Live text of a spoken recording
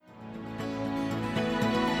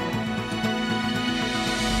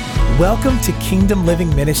Welcome to Kingdom Living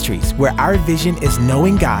Ministries, where our vision is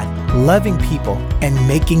knowing God, loving people, and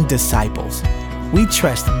making disciples. We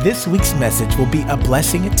trust this week's message will be a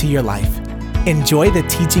blessing to your life. Enjoy the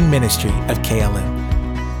teaching ministry of KLM.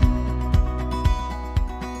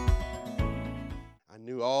 I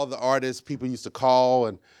knew all the artists people used to call,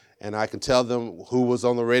 and I could tell them who was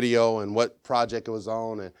on the radio and what project it was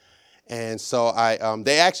on. And so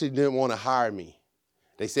they actually didn't want to hire me.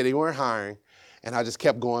 They said they weren't hiring. And I just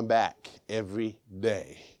kept going back every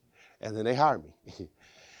day. And then they hired me.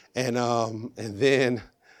 And then,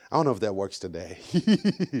 I don't know if that works today.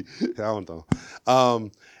 I don't know.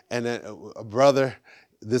 And then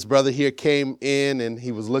this brother here came in and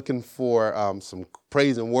he was looking for some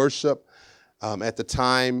praise and worship. At the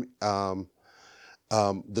time,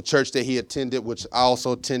 the church that he attended, which I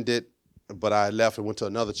also attended, but I left and went to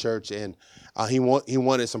another church, and he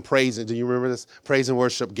wanted some praise. Do you remember this? Praise and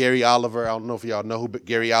worship. Gary Oliver. I don't know if y'all know who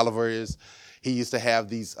Gary Oliver is. He used to have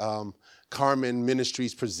these Carmen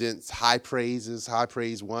Ministries presents High Praise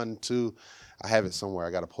 1, 2. I have it somewhere.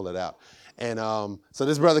 I got to pull it out. And so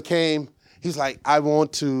this brother came. He's like,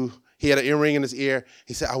 he had an earring in his ear.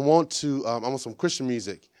 He said, I want some Christian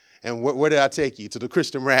music. And where did I take you? To the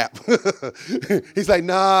Christian rap. He's like,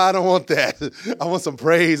 nah, I don't want that. I want some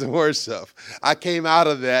praise and worship. I came out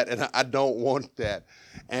of that, and I don't want that.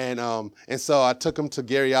 And so I took him to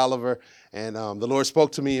Gary Oliver, and the Lord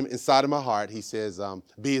spoke to me inside of my heart. He says,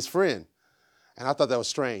 be his friend. And I thought that was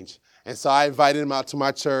strange. And so I invited him out to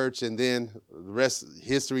my church, and then the rest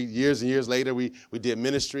history, years and years later, we did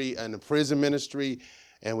ministry in the prison ministry.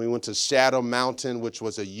 And we went to Shadow Mountain, which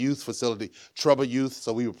was a youth facility, troubled youth.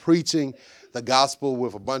 So we were preaching the gospel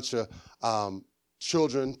with a bunch of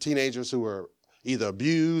children, teenagers who were either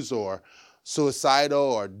abused or suicidal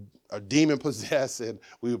or demon-possessed. And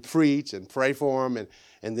we would preach and pray for them.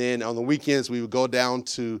 And then on the weekends, we would go down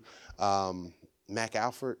to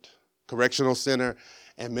MacAlford Correctional Center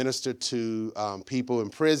and minister to people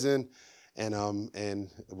in prison.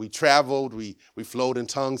 And we traveled. We flowed in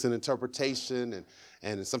tongues and interpretation,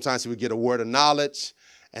 and sometimes we would get a word of knowledge,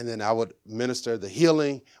 and then I would minister the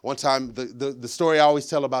healing. One time, the story I always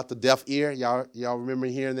tell about the deaf ear, y'all remember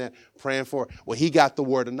hearing that, praying for? Well, he got the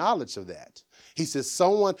word of knowledge of that. He says,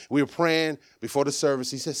 we were praying before the service.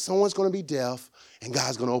 He says, someone's going to be deaf, and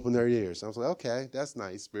God's going to open their ears. I was like, okay, that's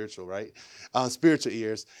nice, spiritual, right? Spiritual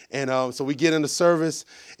ears. And so we get in the service,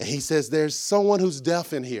 and he says, there's someone who's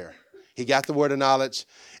deaf in here. He got the word of knowledge,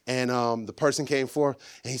 and the person came forth,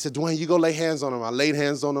 and he said, Dwayne, you go lay hands on him. I laid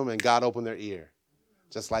hands on him, and God opened their ear,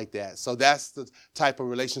 just like that. So that's the type of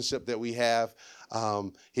relationship that we have.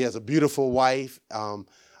 He has a beautiful wife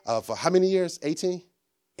for how many years? 18?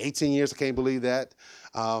 18 years, I can't believe that.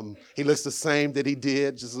 He looks the same that he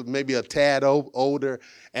did, just maybe a tad older,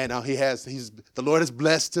 and the Lord has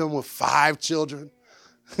blessed him with 5 children.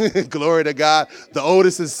 Glory to God. The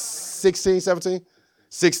oldest is 16, 17?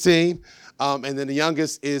 16, and then the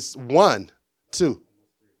youngest is 1, 2,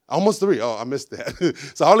 almost 3. Oh, I missed that.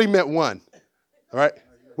 So I only met 1, all right?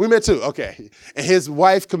 We met 2, okay. And his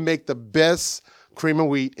wife can make the best cream of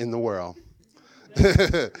wheat in the world.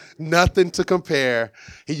 Nothing to compare.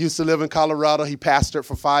 He used to live in Colorado. He pastored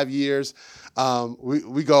for 5 years.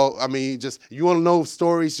 We go, you want to know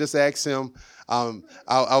stories, just ask him.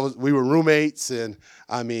 We were roommates, and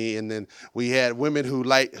then we had women who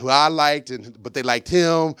I liked, but they liked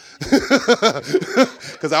him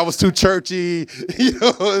because I was too churchy.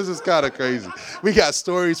 This is kind of crazy. We got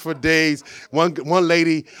stories for days. One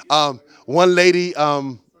lady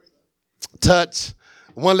touch.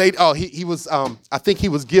 One lady. Oh, he was. I think he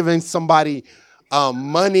was giving somebody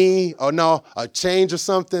money or a change or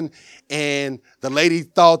something, and the lady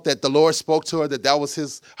thought that the Lord spoke to her that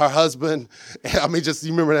was her husband.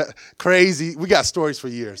 You remember that? Crazy. We got stories for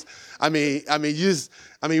years. We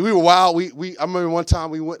were wild. I remember one time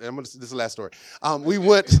we went. This is the last story. We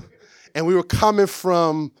went, and we were coming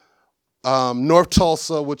from North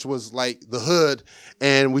Tulsa, which was like the hood,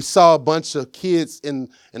 and we saw a bunch of kids in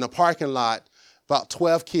a parking lot, about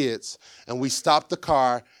 12 kids, and we stopped the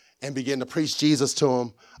car and began to preach Jesus to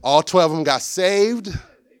them. All 12 of them got saved.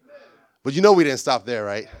 But we didn't stop there,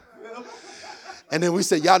 right? And then we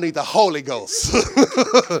said, y'all need the Holy Ghost.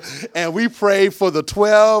 And we prayed for the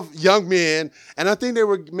 12 young men. And I think they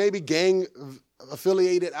were maybe gang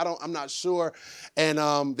affiliated. I'm not sure. And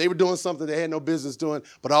they were doing something they had no business doing.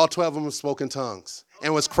 But all 12 of them spoke in tongues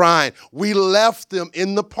and was crying. We left them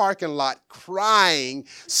in the parking lot crying,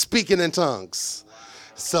 speaking in tongues.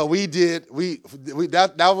 So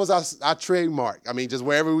that was our trademark. I mean, just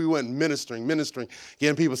wherever we went, ministering,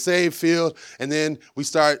 getting people saved, filled, and then we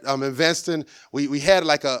start investing. We had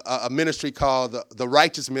like a ministry called the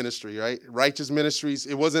Righteous Ministry, right? Righteous Ministries.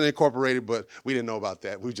 It wasn't incorporated, but we didn't know about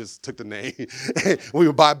that. We just took the name. We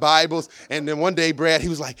would buy Bibles, and then one day, Brad, he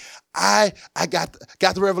was like, I got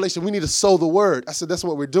the revelation. We need to sow the word. I said, that's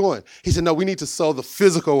what we're doing. He said, no, we need to sow the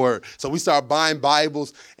physical word. So we started buying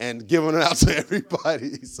Bibles and giving it out to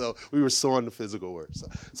everybody. So we were sowing the physical word.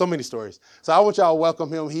 So many stories. So I want y'all to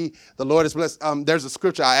welcome him. The Lord is blessed. There's a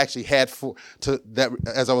scripture I actually had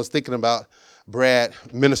as I was thinking about Brad,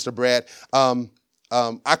 Minister Brad. I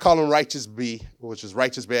call him Righteous B, which is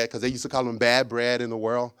Righteous Brad, because they used to call him Bad Brad in the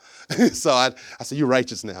world. So I said, you're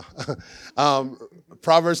righteous now.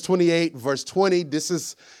 Proverbs 28, verse 20, this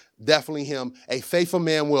is definitely him. A faithful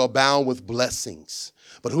man will abound with blessings,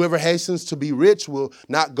 but whoever hastens to be rich will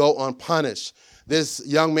not go unpunished. This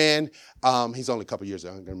young man, he's only a couple years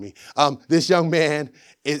younger than me. This young man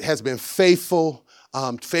has been faithful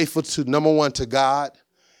to, number one, to God,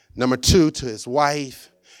 number two, to his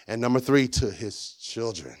wife, and number three, to his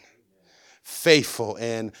children. Faithful,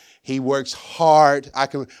 and he works hard.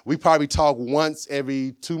 We probably talk once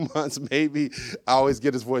every 2 months, maybe. I always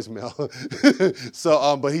get his voicemail.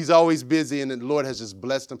 So, but he's always busy, and the Lord has just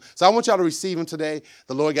blessed him. So I want y'all to receive him today.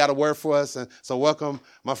 The Lord got a word for us, and so welcome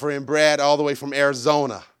my friend Brad, all the way from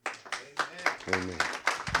Arizona. Amen. Amen.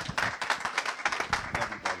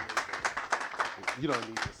 You don't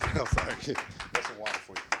need this. I'm sorry. That's some water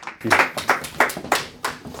for you.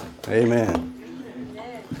 Amen.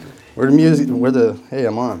 Hey,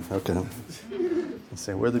 I'm on. Okay. Let's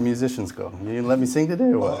say, where'd the musicians go? You didn't let me sing today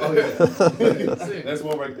or what? Oh, yeah. That's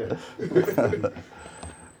one right there.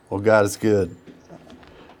 Well, God is good.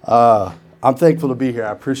 I'm thankful to be here.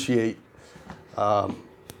 I appreciate, I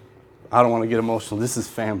don't want to get emotional. This is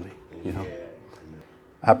family, you know.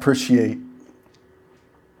 I appreciate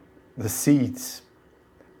the seeds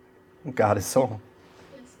God has sown.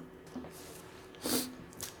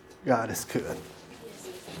 God is good.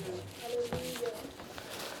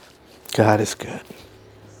 God is good.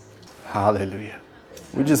 Hallelujah.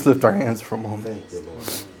 We just lift our hands for a moment.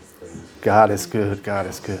 God is good. God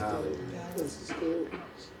is good.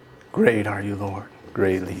 Great are you, Lord,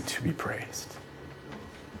 greatly to be praised.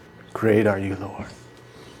 Great are you, Lord.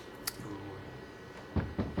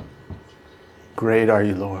 Great are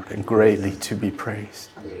you, Lord, and greatly to be praised.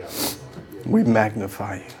 We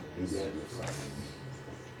magnify you.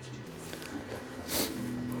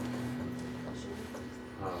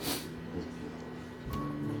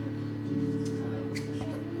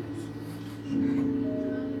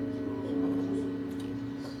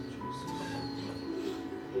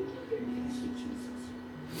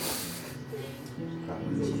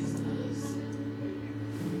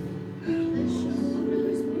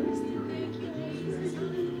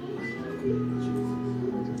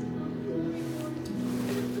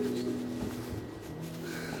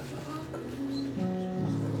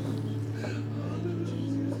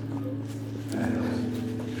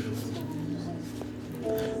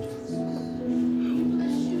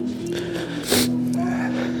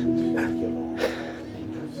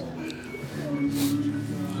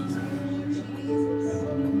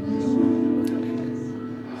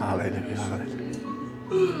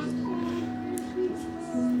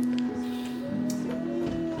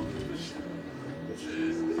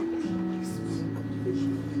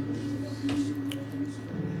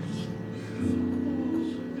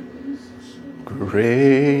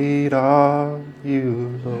 Great are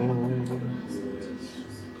you, Lord.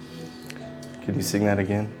 Can you sing that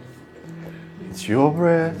again? It's your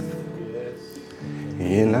breath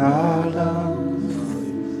in our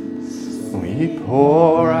lungs. We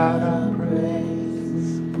pour out our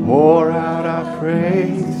praise, pour out our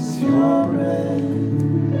praise. Your breath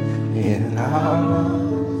in our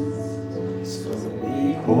lungs. So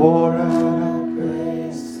we pour out our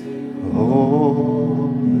praise. Oh.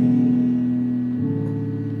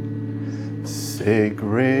 Say,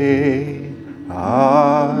 great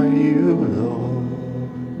are you,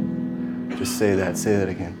 Lord. Just say that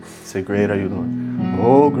again. Say, great are you, Lord.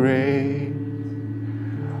 Oh, great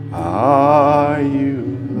are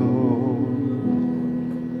you, Lord.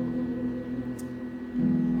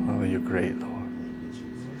 Oh, you're great, Lord.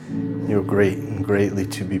 You're great and greatly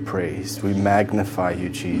to be praised. We magnify you,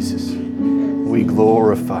 Jesus. We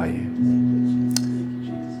glorify you.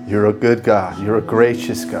 You're a good God. You're a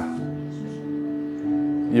gracious God.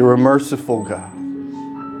 You're a merciful God.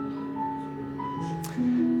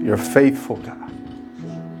 You're a faithful God.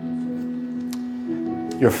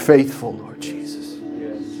 You're faithful, Lord Jesus.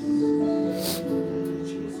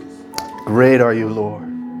 Great are you, Lord.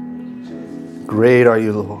 Great are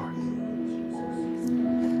you, Lord.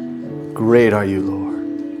 Great are you, Lord.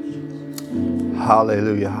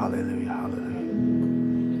 Hallelujah, hallelujah, hallelujah.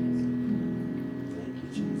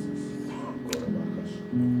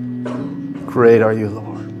 Great are you,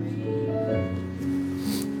 Lord.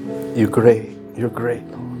 You're great. You're great,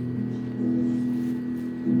 Lord.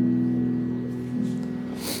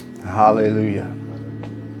 Hallelujah.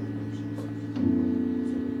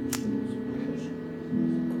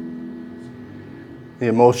 The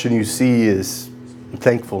emotion you see is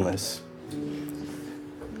thankfulness.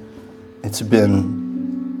 It's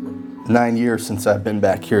been 9 years since I've been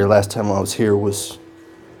back here. Last time I was here was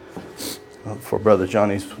for Brother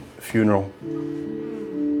Johnny's funeral.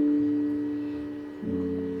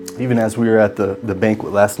 Even as we were at the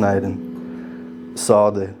banquet last night and saw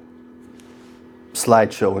the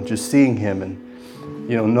slideshow and just seeing him and,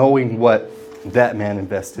 you know, knowing what that man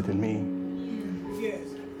invested in me.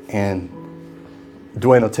 And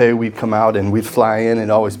Dwayne will tell you, we'd come out and we'd fly in. It'd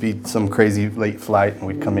always be some crazy late flight, and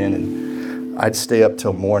we'd come in and I'd stay up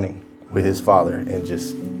till morning with his father and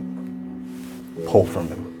just pull from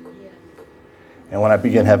him. And when I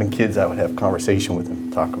began having kids, I would have conversation with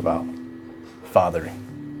him, talk about fathering.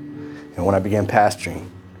 And when I began pastoring,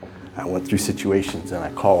 I went through situations and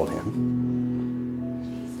I called him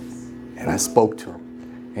and I spoke to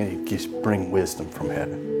him, and he'd just bring wisdom from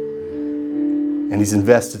heaven. And he's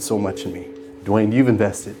invested so much in me. Dwayne, you've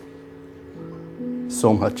invested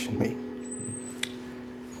so much in me.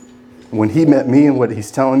 When he met me and what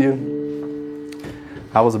he's telling you,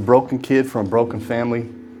 I was a broken kid from a broken family.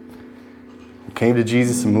 Came to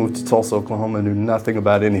Jesus and moved to Tulsa, Oklahoma, knew nothing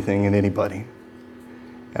about anything and anybody.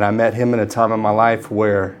 And I met him in a time in my life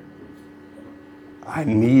where I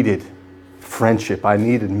needed friendship, I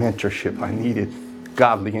needed mentorship, I needed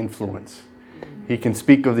godly influence. He can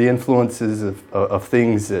speak of the influences of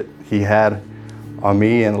things that he had on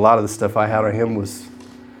me, and a lot of the stuff I had on him was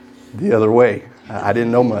the other way. I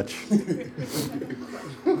didn't know much.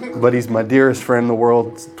 But he's my dearest friend in the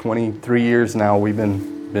world. It's 23 years now we've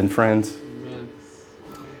been friends.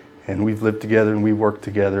 And we've lived together and we've worked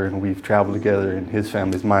together and we've traveled together, and his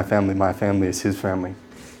family is my family is his family.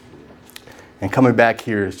 And coming back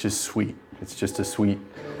here is just sweet. It's just a sweet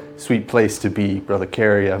place to be. Brother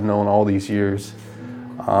Kerry, I've known all these years.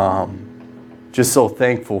 Just so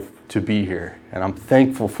thankful to be here. And I'm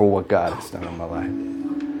thankful for what God has done in my life.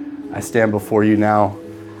 I stand before you now,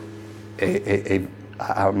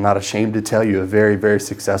 I'm not ashamed to tell you, a very, very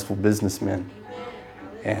successful businessman,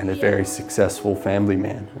 and a very successful family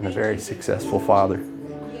man, and a very successful father.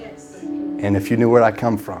 And if you knew where I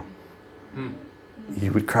come from,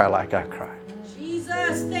 you would cry like I cried.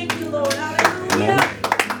 Jesus, thank you, Lord. Hallelujah.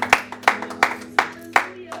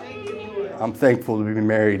 I'm thankful to be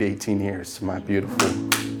married 18 years to my beautiful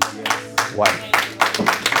wife.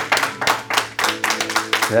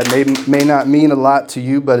 That may not mean a lot to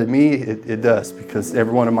you, but to me it does, because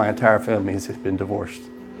everyone in my entire family has been divorced.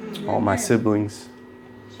 All my siblings.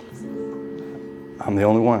 I'm the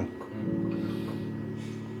only one.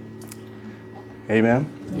 Amen?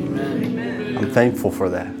 Amen. I'm thankful for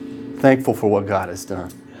that. Thankful for what God has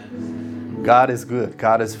done. God is good.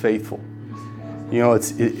 God is faithful. You know,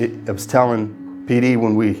 I was telling PD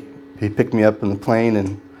when he picked me up in the plane,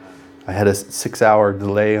 and I had a 6-hour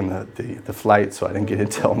delay on the flight, so I didn't get in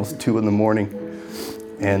until almost 2 in the morning.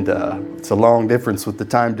 And it's a long difference with the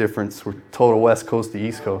time difference. We're total West Coast to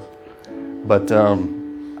East Coast. But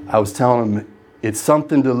I was telling him, it's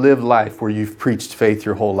something to live life where you've preached faith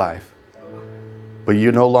your whole life, but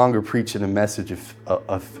you're no longer preaching a message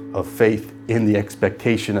of faith in the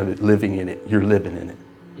expectation of it, living in it. You're living in it.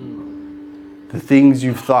 The things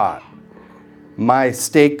you've thought. My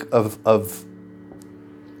stake of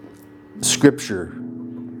scripture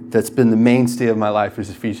that's been the mainstay of my life is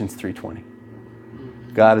Ephesians 3:20.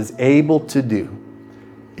 God is able to do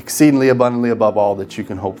exceedingly abundantly above all that you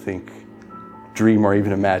can hope, think, dream, or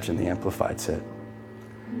even imagine, the Amplified said.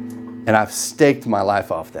 And I've staked my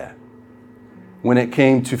life off that. When it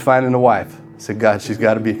came to finding a wife, I said, God, she's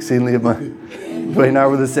got to be exceedingly abundant. Dwayne and I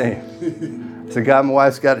were the same. I said, God, my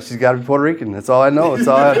wife's she's got to be Puerto Rican. That's all I know. That's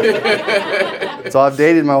all I've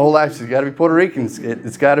dated my whole life. She's got to be Puerto Rican.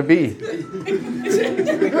 It's got to be.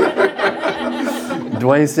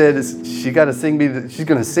 Dwayne said, she's going to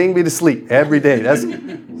sing me to sleep every day.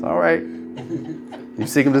 It's all right. You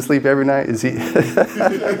sing him to sleep every night? Is he? I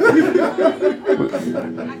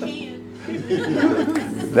can.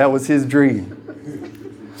 That was his dream.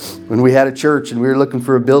 When we had a church and we were looking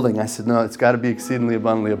for a building, I said, no, it's got to be exceedingly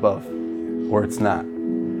abundantly above, or it's not.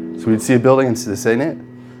 So we'd see a building and say, this ain't it.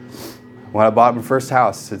 When I bought my first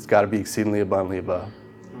house, it's got to be exceedingly abundantly above.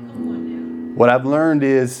 What I've learned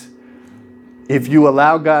is if you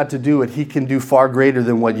allow God to do it, He can do far greater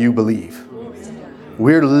than what you believe.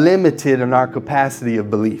 We're limited in our capacity of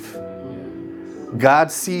belief.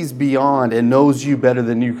 God sees beyond and knows you better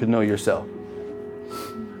than you could know yourself.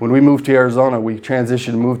 When we moved to Arizona, we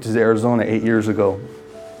transitioned and moved to Arizona 8 years ago.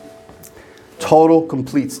 Total,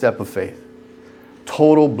 complete step of faith.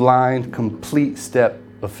 Total, blind, complete step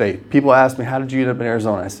of faith. People ask me, how did you end up in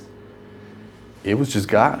Arizona? I said, it was just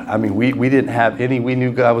God. I mean, we didn't have any, we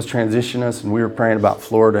knew God was transitioning us, and we were praying about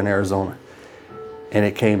Florida and Arizona. And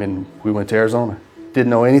it came, and we went to Arizona. Didn't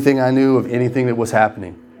know anything I knew of anything that was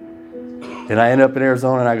happening. And I end up in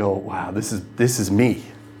Arizona, and I go, wow, this is me.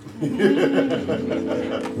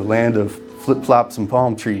 The land of flip-flops and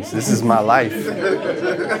palm trees. This is my life.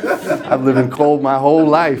 I've lived in cold my whole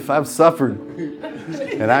life. I've suffered.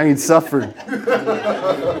 And I ain't suffered.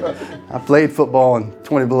 I played football in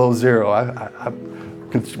 20 below zero. I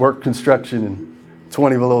worked construction in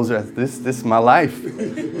 20 below zero. This is my life.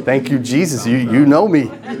 Thank you, Jesus. You know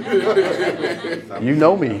me. You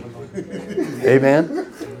know me. Amen.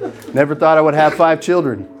 Never thought I would have 5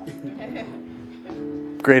 children.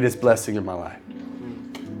 Greatest blessing in my life.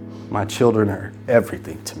 My children are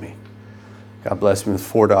everything to me. God bless me with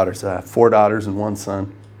 4 daughters. I have 4 daughters and 1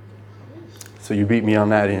 son. So you beat me on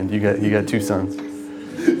that end. You got 2 sons.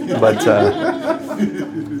 But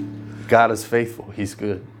God is faithful. He's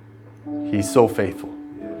good. He's so faithful.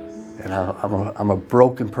 And I'm a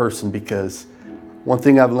broken person because one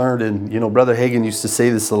thing I've learned, and Brother Hagin used to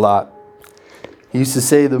say this a lot. He used to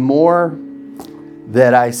say, the more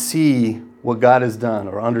that I see what God has done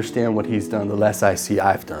or understand what He's done, the less I see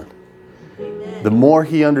I've done. The more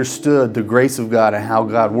he understood the grace of God and how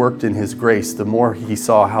God worked in His grace, the more he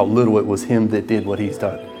saw how little it was him that did what he's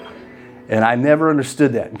done. And I never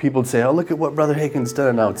understood that. And people would say, oh, look at what Brother Hagin's done.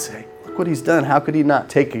 And I would say, look what he's done. How could he not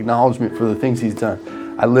take acknowledgement for the things he's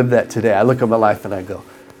done? I live that today. I look at my life and I go,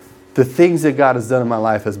 the things that God has done in my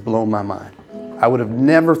life has blown my mind. I would have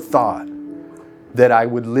never thought that I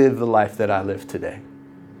would live the life that I live today.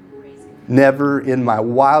 Never in my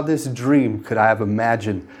wildest dream could I have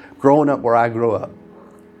imagined growing up where I grew up,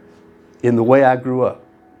 in the way I grew up,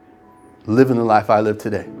 living the life I live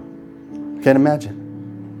today. Can't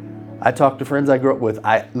imagine. I talk to friends I grew up with.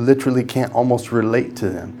 I literally can't almost relate to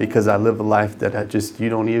them because I live a life that you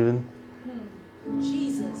don't even.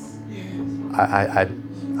 Jesus. I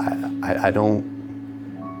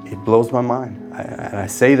don't, it blows my mind. And I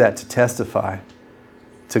say that to testify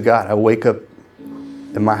to God. I wake up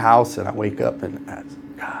in my house and I wake up and I,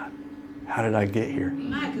 God, how did I get here?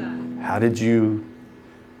 My God.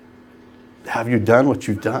 Have you done what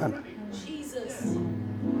you've done? Jesus.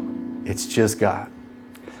 It's just God.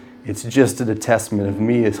 It's just a testament of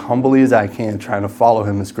me as humbly as I can, trying to follow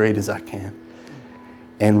Him as great as I can.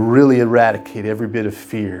 And really eradicate every bit of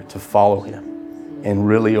fear to follow Him and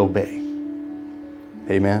really obey.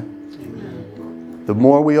 Amen? The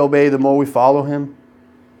more we obey, the more we follow Him,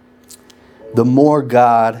 the more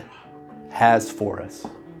God has for us.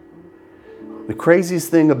 The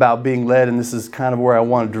craziest thing about being led, and this is kind of where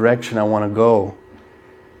direction I want to go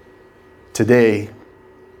today,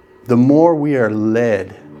 the more we are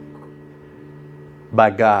led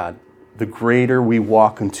by God, the greater we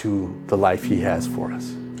walk into the life He has for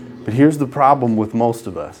us. But here's the problem with most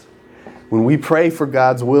of us. When we pray for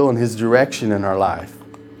God's will and His direction in our life,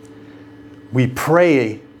 we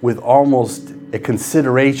pray with almost a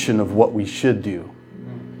consideration of what we should do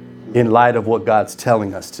in light of what God's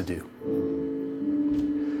telling us to do.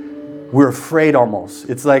 We're afraid almost.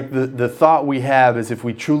 It's like the thought we have is if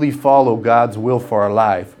we truly follow God's will for our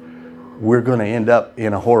life, we're going to end up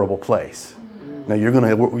in a horrible place. Now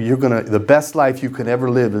the best life you can ever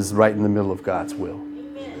live is right in the middle of God's will.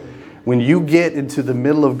 When you get into the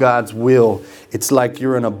middle of God's will, it's like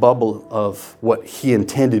you're in a bubble of what He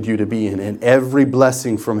intended you to be in, and every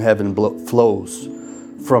blessing from heaven flows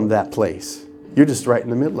from that place. You're just right in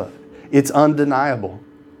the middle of it. It's undeniable.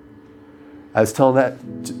 I was telling that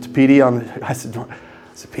to PD I said,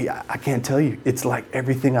 P, I can't tell you. It's like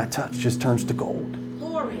everything I touch just turns to gold.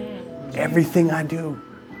 Glory. Everything I do,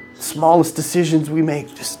 smallest decisions we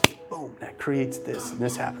make, just boom, that creates this, and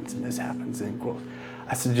this happens, and this happens, and growth.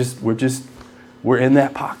 I said, we're in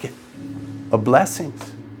that pocket of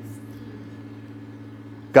blessings.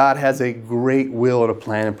 God has a great will and a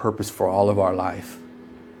plan and purpose for all of our life,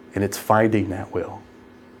 and it's finding that will.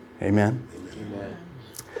 Amen. Amen.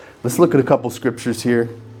 Let's look at a couple scriptures here.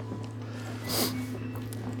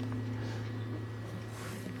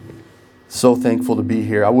 So thankful to be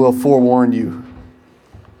here. I will forewarn you.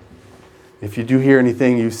 If you do hear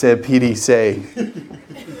anything you said PD say,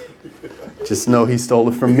 just know he stole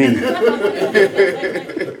it from me.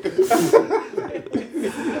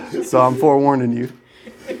 So I'm forewarning you.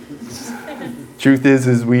 Truth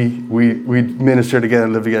is we minister together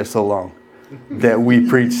and live together so long that we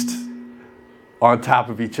preached on top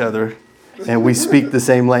of each other and we speak the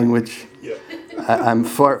same language. I'm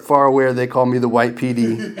far aware they call me the white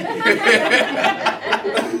PD.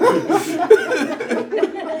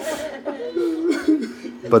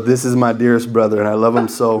 But this is my dearest brother and I love him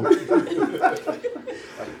so.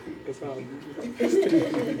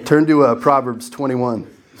 Turn to Proverbs 21.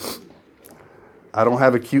 I don't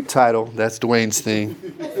have a cute title. That's Dwayne's thing.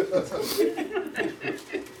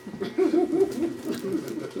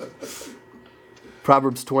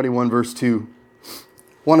 Proverbs 21, verse 2. I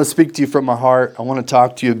want to speak to you from my heart. I want to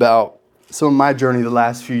talk to you about some of my journey the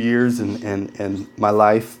last few years and my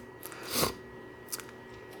life.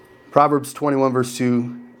 Proverbs 21, verse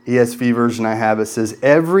 2, ESV version I have, it says,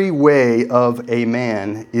 every way of a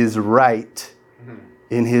man is right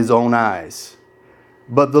in his own eyes,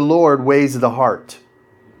 but the Lord weighs the heart.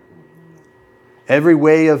 Every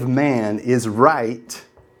way of man is right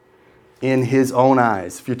in his own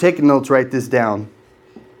eyes. If you're taking notes, write this down.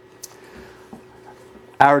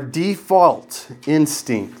 Our default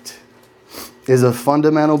instinct is a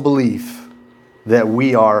fundamental belief that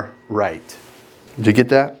we are right. Did you get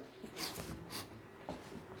that?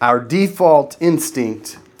 Our default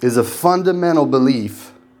instinct is a fundamental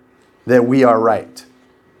belief that we are right.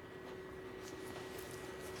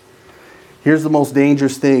 Here's the most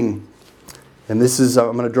dangerous thing, and this is,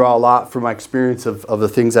 I'm going to draw a lot from my experience of the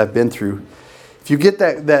things I've been through. If you get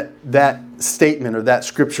that statement or that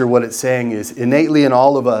scripture, what it's saying is innately in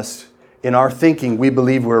all of us, in our thinking, we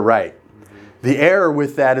believe we're right. The error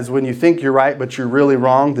with that is when you think you're right, but you're really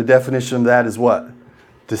wrong. The definition of that is what?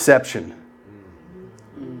 Deception.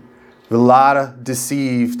 A lot of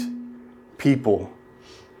deceived people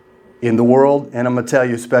in the world, and I'm going to tell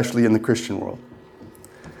you, especially in the Christian world.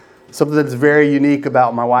 Something that's very unique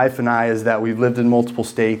about my wife and I is that we've lived in multiple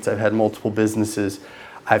states. I've had multiple businesses.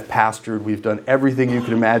 I've pastored. We've done everything you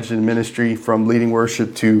can imagine in ministry, from leading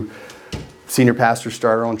worship to senior pastor,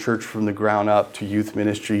 start our own church from the ground up, to youth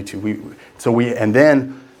ministry. And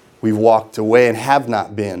then we've walked away and have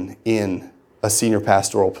not been in a senior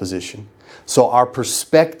pastoral position. So our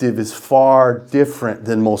perspective is far different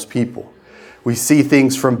than most people. We see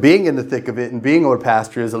things from being in the thick of it and being what a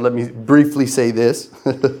pastor is. And let me briefly say this.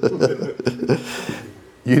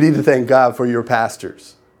 You need to thank God for your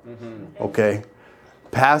pastors. Okay?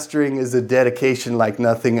 Pastoring is a dedication like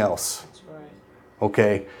nothing else.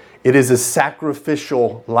 Okay? It is a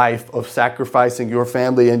sacrificial life of sacrificing your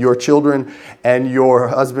family and your children and your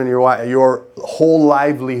husband, your wife. Your whole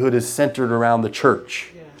livelihood is centered around the church.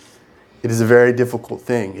 It is a very difficult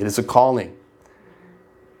thing. It is a calling.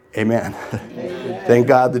 Amen. Thank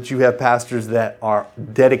God that you have pastors that are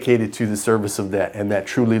dedicated to the service of that and that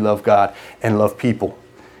truly love God and love people.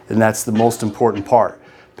 And that's the most important part.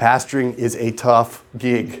 Pastoring is a tough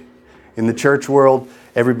gig. In the church world,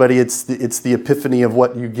 everybody, it's the epiphany of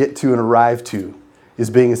what you get to and arrive to is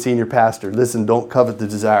being a senior pastor. Listen, don't covet the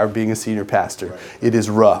desire of being a senior pastor. It is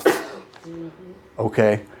rough.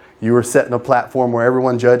 Okay? You are set in a platform where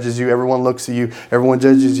everyone judges you, everyone looks at you, everyone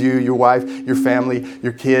judges you, your wife, your family,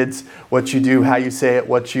 your kids, what you do, how you say it,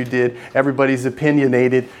 what you did. Everybody's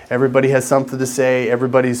opinionated. Everybody has something to say.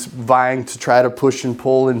 Everybody's vying to try to push and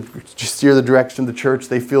pull and just steer the direction of the church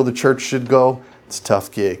they feel the church should go. It's a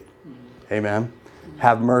tough gig. Amen.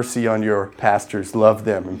 Have mercy on your pastors. Love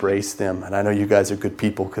them. Embrace them. And I know you guys are good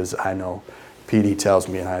people because I know PD tells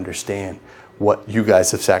me and I understand what you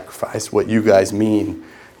guys have sacrificed, what you guys mean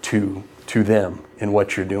to them in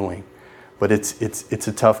what you're doing. But it's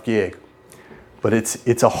a tough gig. But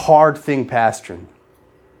it's a hard thing, pastoring.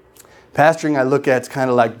 Pastoring, I look at, it's kind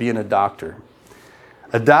of like being a doctor.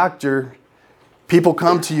 A doctor, people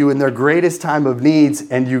come to you in their greatest time of needs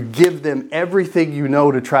and you give them everything you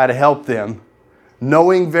know to try to help them,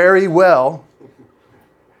 knowing very well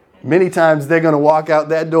many times they're going to walk out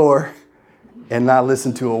that door and not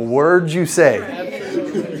listen to a word you say.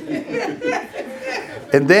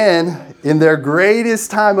 And then, in their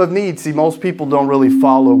greatest time of need, see, most people don't really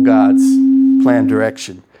follow God's planned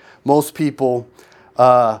direction. Most people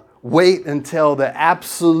wait until the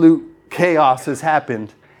absolute chaos has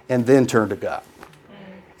happened and then turn to God.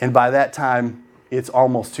 And by that time, it's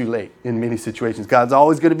almost too late in many situations. God's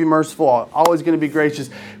always going to be merciful, always going to be gracious.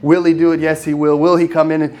 Will He do it? Yes, He will. Will He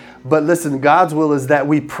come in? But listen, God's will is that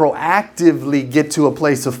we proactively get to a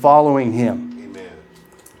place of following Him. Amen.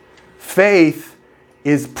 Faith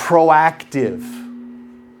is proactive.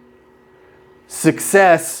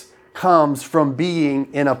 Success comes from being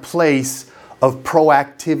in a place of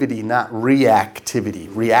proactivity, not reactivity.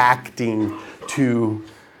 Reacting to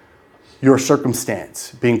your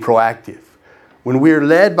circumstance, being proactive. When we are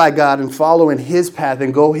led by God and follow in His path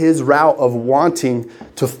and go His route of wanting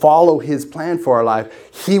to follow His plan for our life,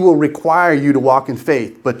 He will require you to walk in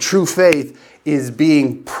faith. But true faith is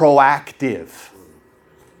being proactive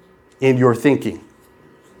in your thinking.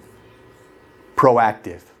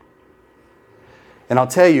 Proactive. And I'll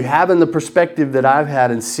tell you, having the perspective that I've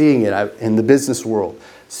had and seeing it in the business world,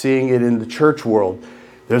 seeing it in the church world,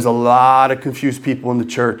 there's a lot of confused people in the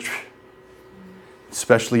church,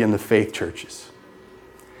 especially in the faith churches,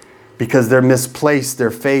 because they're misplaced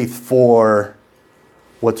their faith for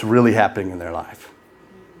what's really happening in their life.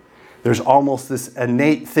 There's almost this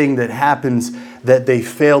innate thing that happens that they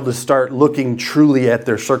fail to start looking truly at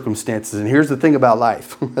their circumstances. And here's the thing about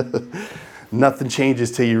life. Nothing changes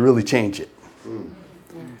till you really change it.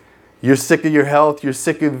 You're sick of your health. You're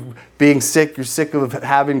sick of being sick. You're sick of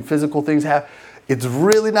having physical things happen. It's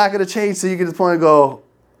really not going to change till you get to the point and go,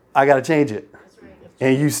 I got to change it.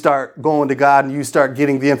 And you start going to God and you start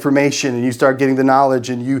getting the information and you start getting the knowledge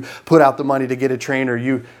and you put out the money to get a trainer.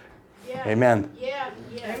 Amen. Amen.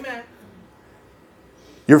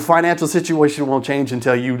 Your financial situation won't change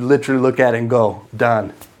until you literally look at it and go,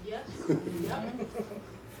 done. Yep.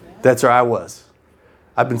 That's where I was.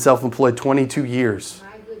 I've been self-employed 22 years.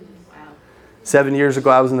 My goodness. Wow. 7 years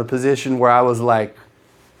ago, I was in a position where I was like,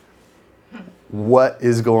 what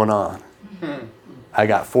is going on? I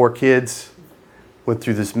got 4 kids, went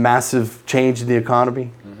through this massive change in the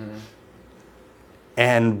economy.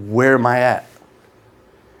 And where am I at?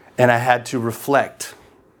 And I had to reflect,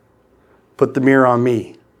 put the mirror on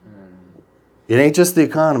me. It ain't just the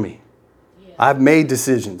economy. I've made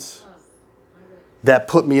decisions that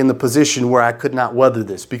put me in the position where I could not weather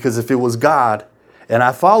this. Because if it was God and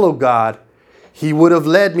I followed God, He would have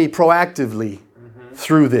led me proactively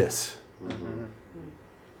through this.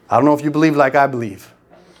 I don't know if you believe like I believe,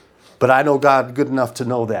 but I know God good enough to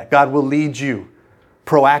know that. God will lead you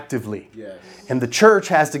proactively. Yes. And the church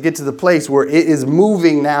has to get to the place where it is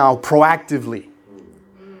moving now proactively.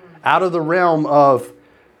 Out of the realm of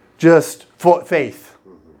just faith.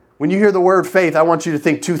 When you hear the word faith, I want you to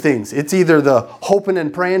think 2 things. It's either the hoping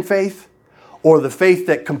and praying faith or the faith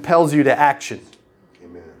that compels you to action.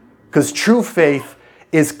 Because true faith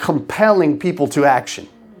is compelling people to action.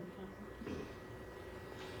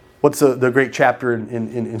 What's the great chapter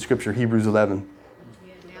in Scripture, Hebrews 11?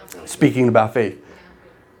 Speaking about faith.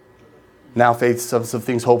 Now faith is substance of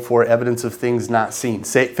things hoped for, evidence of things not seen.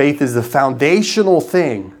 Faith is the foundational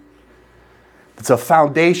thing. It's a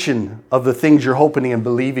foundation of the things you're hoping and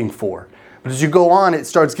believing for. But as you go on, it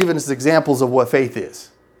starts giving us examples of what faith is.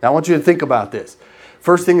 Now I want you to think about this.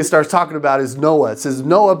 First thing it starts talking about is Noah. It says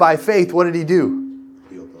Noah by faith, what did he do?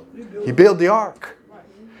 He built the ark.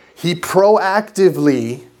 He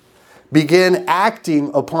proactively began acting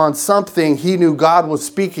upon something he knew God was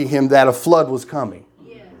speaking him that a flood was coming.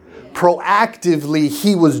 Proactively,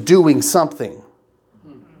 he was doing something.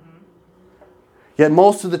 Yet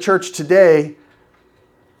most of the church today,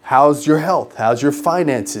 how's your health? How's your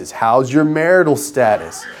finances? How's your marital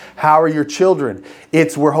status? How are your children?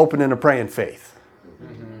 It's we're hoping and praying faith.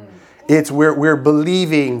 It's we're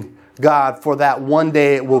believing God for that one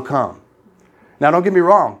day it will come. Now don't get me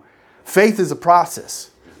wrong. Faith is a process.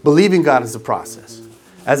 Believing God is a process.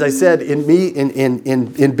 As I said, in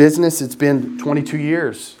business, it's been 22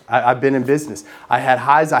 years. I've been in business. I had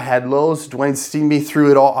highs, I had lows. Dwayne's seen me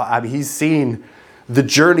through it all. He's seen the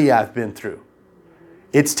journey I've been through.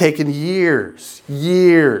 It's taken years.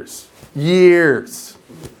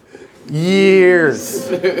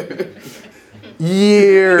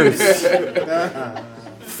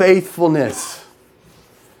 Faithfulness.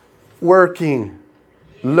 Working.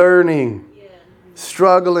 Learning.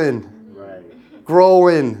 Struggling.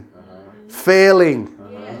 Growing, failing,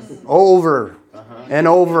 over and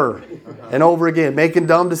over and over again, making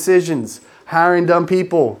dumb decisions, hiring dumb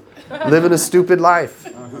people, living a stupid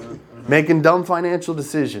life, making dumb financial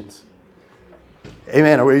decisions.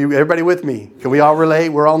 Amen. Are everybody with me? Can we all relate?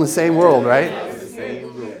 We're all in the same world, right?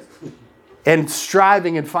 And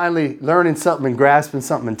striving and finally learning something and grasping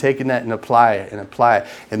something and taking that and apply it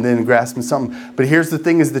and then grasping something. But here's the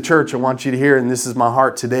thing is the church, I want you to hear, and this is my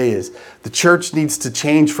heart today, is the church needs to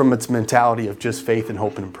change from its mentality of just faith and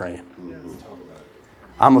hoping and praying.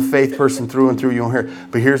 I'm a faith person through and through, you don't hear.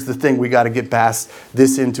 But here's the thing, we got to get past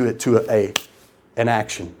this into it to an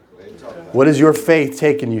action. What is your faith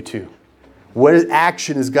taking you to? What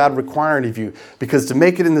action is God requiring of you? Because to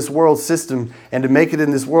make it in this world system and to make it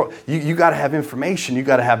in this world, you got to have information. You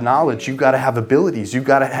got to have knowledge. You got to have abilities. You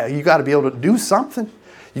got to be able to do something.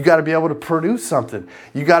 You got to be able to produce something.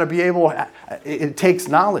 You got to be able. It takes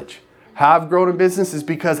knowledge. How I've grown in business is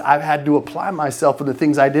because I've had to apply myself to the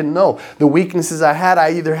things I didn't know. The weaknesses I had,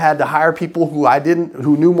 I either had to hire people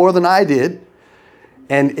who knew more than I did,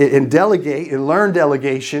 and delegate and learn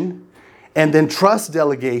delegation. And then trust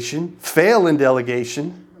delegation, fail in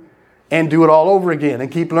delegation, and do it all over again and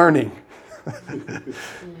keep learning.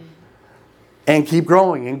 And keep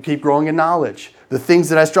growing in knowledge. The things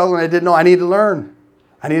that I struggled with, I didn't know, I need to learn.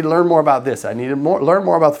 I need to learn more about this. I need to learn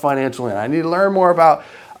more about the financial end. I need to learn more about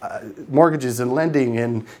mortgages and lending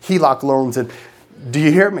and HELOC loans. And do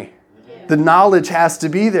you hear me? The knowledge has to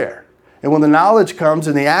be there. And when the knowledge comes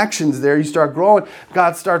and the action's there, you start growing.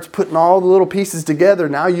 God starts putting all the little pieces together.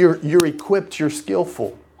 Now you're equipped, you're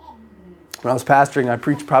skillful. When I was pastoring, I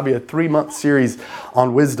preached probably a 3-month series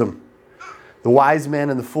on wisdom. The wise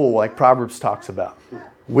man and the fool, like Proverbs talks about.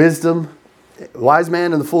 Wisdom, wise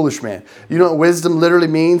man and the foolish man. You know what wisdom literally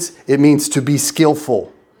means? It means to be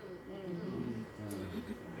skillful.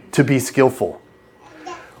 To be skillful.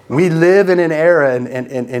 We live in an era,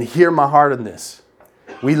 and hear my heart in this.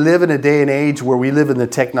 We live in a day and age where we live in the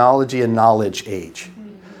technology and knowledge age.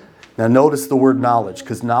 Now notice the word knowledge,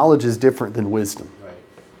 because knowledge is different than wisdom.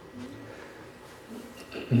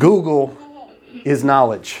 Google is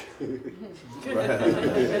knowledge.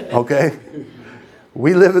 Okay?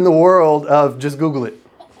 We live in the world of just Google it.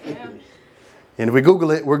 And if we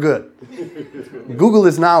Google it, we're good. Google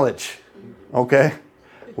is knowledge. Okay?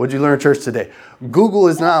 What'd you learn in church today? Google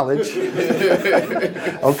is knowledge.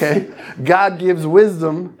 Okay? God gives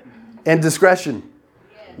wisdom and discretion.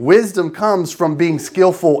 Wisdom comes from being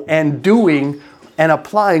skillful and doing and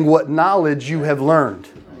applying what knowledge you have learned.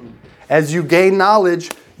 As you gain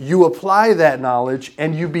knowledge, you apply that knowledge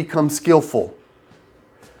and you become skillful.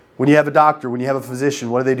 When you have a doctor, when you have a physician,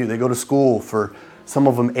 what do? They go to school for some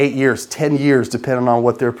of them 8 years, 10 years, depending on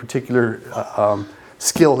what their particular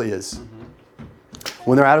skill is.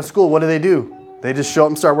 When they're out of school, what do? They just show up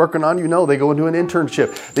and start working on, they go into an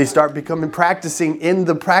internship. They start practicing in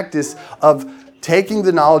the practice of taking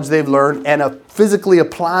the knowledge they've learned and physically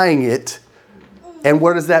applying it. And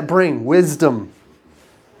what does that bring? Wisdom.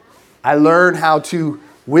 I learned how to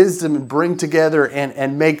wisdom and bring together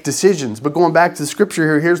and make decisions. But going back to the scripture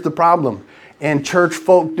here, here's the problem. And church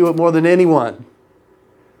folk do it more than anyone.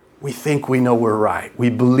 We think we know we're right. We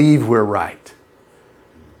believe we're right.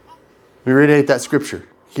 Let me reiterate that scripture.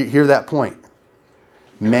 Hear that point.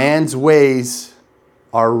 Man's ways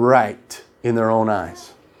are right in their own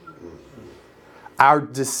eyes.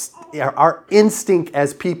 Our instinct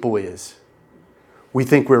as people is, we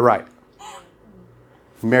think we're right.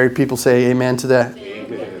 Married people say amen to that?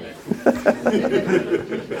 Amen.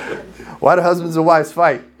 Why do husbands and wives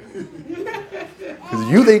fight? Because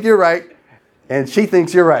you think you're right, and she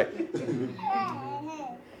thinks you're right.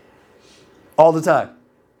 All the time.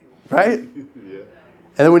 Right? Yeah.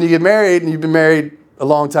 And then when you get married, and you've been married a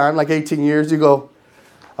long time, like 18 years, you go,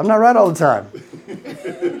 I'm not right all the time.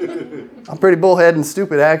 I'm pretty bullheaded and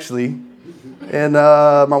stupid, actually. And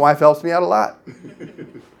my wife helps me out a lot.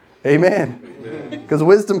 Amen. Because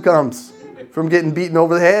wisdom comes from getting beaten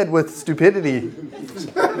over the head with stupidity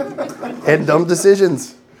and dumb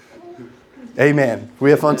decisions. Amen.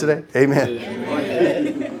 We have fun today? Amen.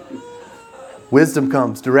 Amen. Wisdom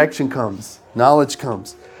comes, direction comes, knowledge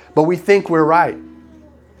comes. But we think we're right.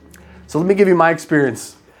 So let me give you my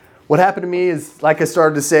experience. What happened to me is, like I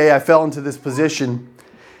started to say, I fell into this position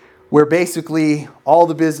where basically all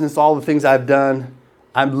the business, all the things I've done,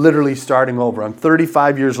 I'm literally starting over. I'm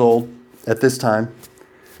 35 years old at this time.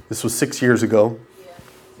 This was 6 years ago.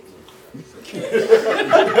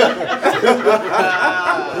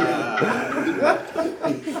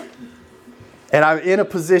 And I'm in a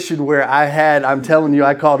position where I'm telling you,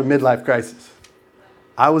 I call it a midlife crisis.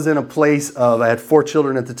 I was in a place I had 4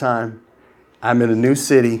 children at the time. I'm in a new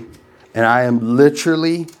city, and I am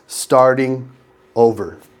literally starting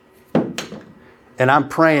over. And I'm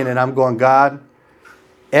praying, and I'm going, God,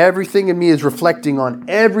 everything in me is reflecting on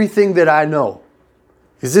everything that I know.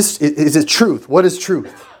 Is it truth? What is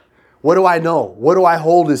truth? What do I know? What do I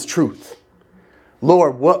hold as truth?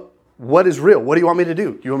 Lord, what is real? What do you want me to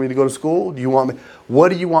do? Do you want me to go to school? What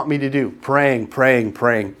do you want me to do? Praying,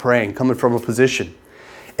 coming from a position.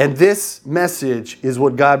 And this message is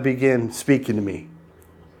what God began speaking to me.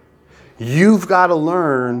 You've got to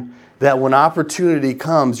learn that when opportunity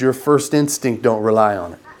comes, your first instinct, don't rely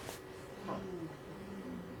on it.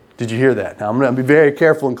 Did you hear that? Now, I'm going to be very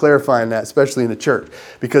careful in clarifying that, especially in the church,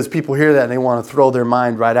 because people hear that and they want to throw their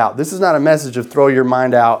mind right out. This is not a message of throw your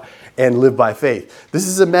mind out and live by faith. This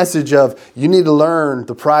is a message of you need to learn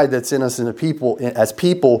the pride that's in us as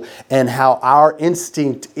people and how our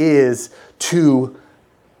instinct is to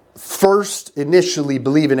first initially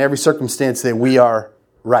believe in every circumstance that we are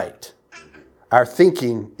right. Our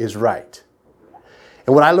thinking is right.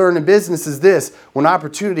 And what I learned in business is this: when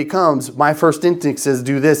opportunity comes, my first instinct says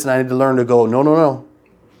do this, and I need to learn to go, no.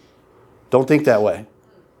 Don't think that way.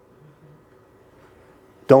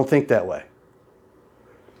 Don't think that way.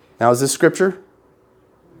 Now, is this scripture?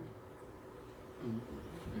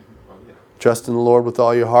 Trust in the Lord with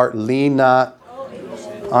all your heart. Lean not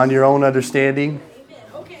on your own understanding.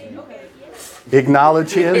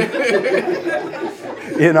 Acknowledge Him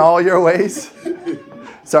in all your ways.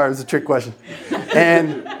 Sorry, it was a trick question.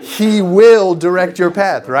 And He will direct your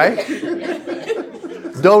path, right?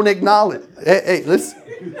 Don't acknowledge. Hey,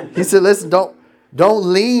 listen. He said, listen, don't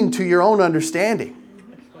lean to your own understanding.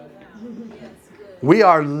 We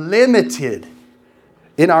are limited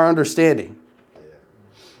in our understanding.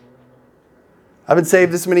 I've been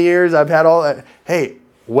saved this many years. I've had all that. Hey,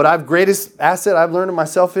 greatest asset I've learned of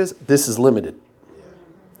myself is this is limited.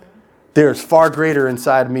 There's far greater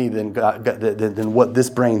inside me than what this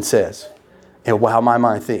brain says and how my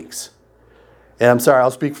mind thinks. And I'm sorry,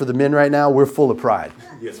 I'll speak for the men right now. We're full of pride.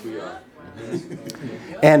 Yes, we are.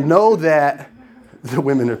 And know that the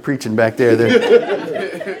women are preaching back there.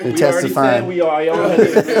 They're testifying. We are.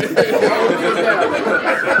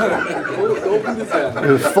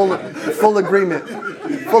 There's full agreement.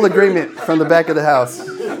 Full agreement from the back of the house.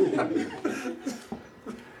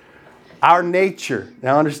 Our nature,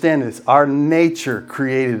 now understand this, our nature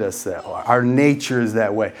created us that way. Our nature is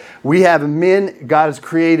that way. We have men, God has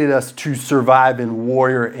created us to survive and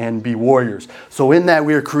warrior and be warriors. So in that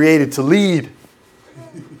we are created to lead,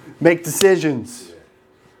 make decisions,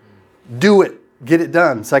 do it, get it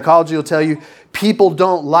done. Psychology will tell you people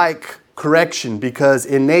don't like correction because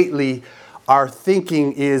innately our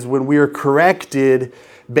thinking is when we are corrected,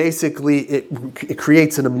 basically it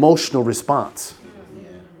creates an emotional response.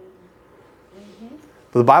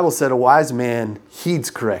 But the Bible said a wise man heeds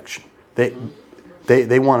correction. They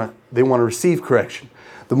want to receive correction.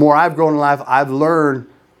 The more I've grown in life, I've learned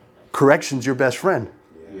correction's your best friend.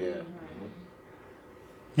 Yeah.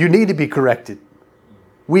 You need to be corrected.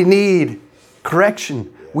 We need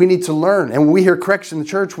correction. We need to learn. And when we hear correction in the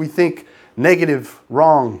church, we think negative,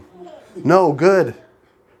 wrong. No, good.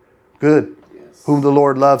 Good. Yes. Whom the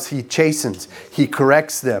Lord loves, He chastens. He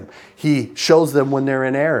corrects them. He shows them when they're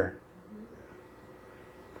in error.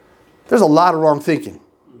 There's a lot of wrong thinking.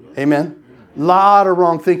 Amen? A lot of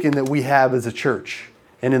wrong thinking that we have as a church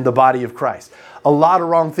and in the body of Christ. A lot of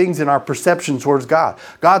wrong things in our perception towards God.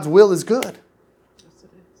 God's will is good.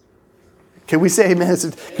 Can we say amen?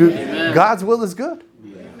 Amen. God's will is good.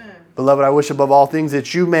 Amen. Beloved, I wish above all things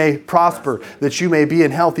that you may prosper, that you may be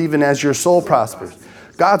in health even as your soul prospers.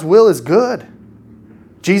 God's will is good.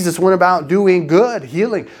 Jesus went about doing good,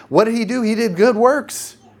 healing. What did He do? He did good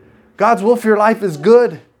works. God's will for your life is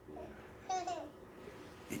good.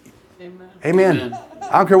 Amen. Amen.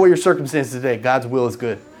 I don't care what your circumstances today. God's will is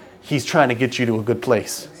good. He's trying to get you to a good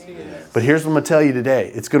place. But here's what I'm going to tell you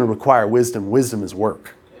today. It's going to require wisdom. Wisdom is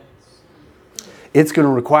work. It's going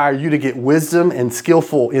to require you to get wisdom and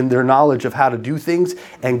skillful in their knowledge of how to do things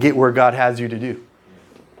and get where God has you to do.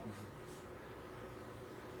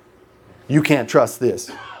 You can't trust this.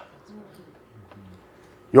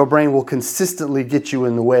 Your brain will consistently get you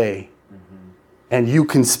in the way, and you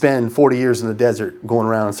can spend 40 years in the desert going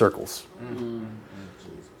around in circles.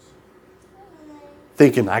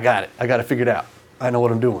 Thinking, I got it. I got to figure it out. I know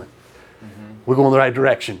what I'm doing. We're going the right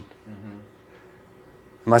direction.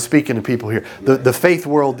 Am I speaking to people here? The faith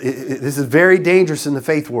world, this is very dangerous in the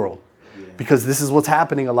faith world because this is what's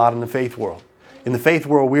happening a lot in the faith world. In the faith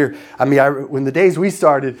world, when the days we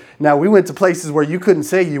started, now we went to places where you couldn't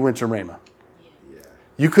say you went to Rhema.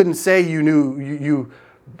 You couldn't say you knew, you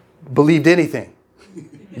believed anything.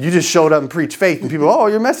 You just showed up and preached faith and people, oh,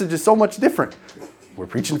 your message is so much different. We're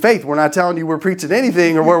preaching faith. We're not telling you we're preaching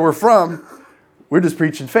anything or where we're from. We're just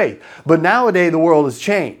preaching faith. But nowadays the world has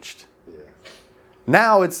changed.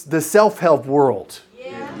 Now it's the self-help world.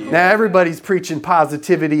 Now everybody's preaching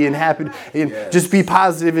positivity and happy. And just be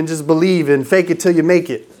positive and just believe and fake it till you make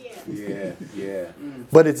it.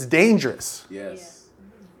 But it's dangerous.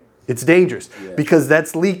 It's dangerous because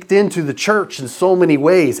that's leaked into the church in so many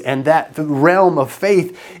ways. And that the realm of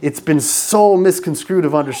faith, it's been so misconstrued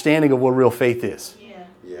of understanding of what real faith is.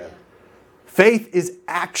 Faith is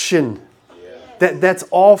action. That's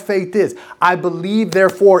all faith is. I believe,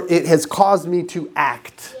 therefore it has caused me to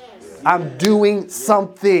act. I'm doing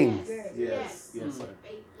something. Yes. Yes, sir.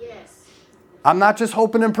 Yes. I'm not just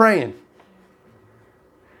hoping and praying.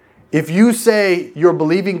 If you say you're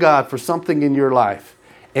believing God for something in your life,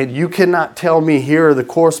 and you cannot tell me here are the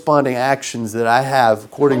corresponding actions that I have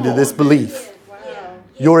according to this belief,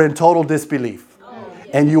 you're in total disbelief.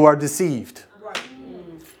 And you are deceived.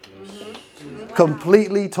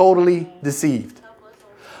 Completely, totally deceived.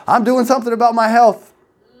 I'm doing something about my health.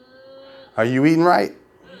 Are you eating right?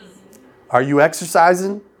 Are you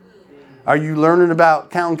exercising? Are you learning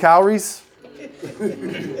about counting calories?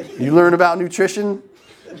 You learn about nutrition?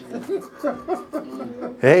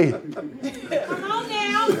 Hey. Come on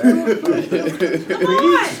now. Come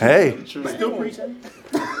on. Hey. Still preaching?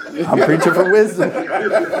 I'm preaching for wisdom.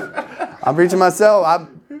 I'm preaching myself. I've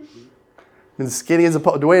been skinny as a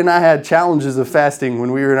pole. Dwayne and I had challenges of fasting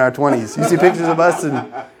when we were in our 20s. You see pictures of us,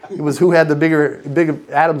 and it was who had the bigger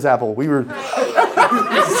Adam's apple. We were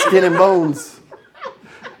skin and bones.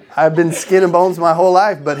 I've been skin and bones my whole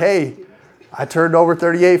life, but hey, I turned over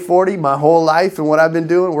 38, 40. My whole life and what I've been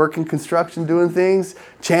doing, working construction, doing things,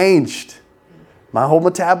 changed. My whole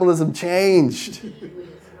metabolism changed.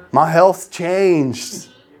 My health changed.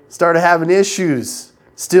 Started having issues.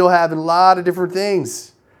 Still having a lot of different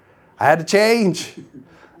things. I had to change.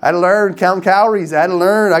 I had to learn counting calories. I had to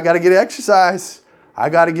learn I got to get exercise. I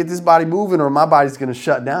got to get this body moving or my body's going to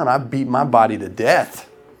shut down. I beat my body to death.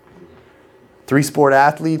 3-sport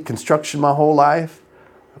athlete, construction my whole life.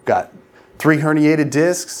 I've got 3 herniated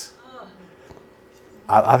discs.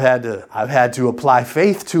 I've had to apply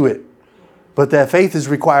faith to it. But that faith has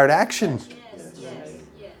required action.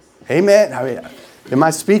 Amen. I mean, am I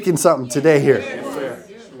speaking something today here?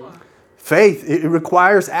 Faith, it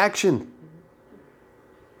requires action.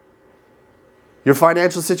 Your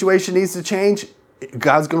financial situation needs to change.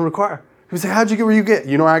 God's going to require. You say, how'd you get where you get?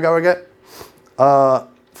 You know how I got where I got?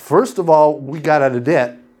 First of all, we got out of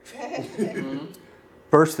debt.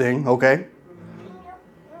 First thing, okay.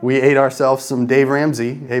 We ate ourselves some Dave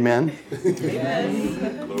Ramsey. Amen.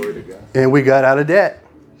 Glory to God. And we got out of debt.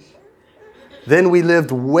 Then we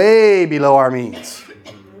lived way below our means.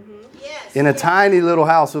 In a tiny little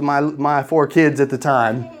house with my 4 kids at the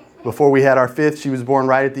time. Before we had our 5th, she was born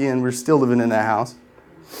right at the end. We're still living in that house.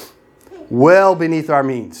 Well beneath our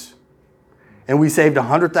means. And we saved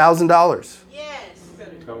 $100,000. Yes.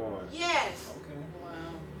 Come on. Yes.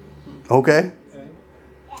 Okay?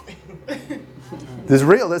 This is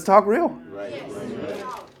real. Let's talk real. Right.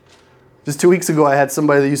 Just 2 weeks ago, I had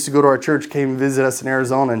somebody that used to go to our church came and visit us in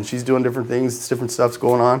Arizona, and she's doing different things, different stuff's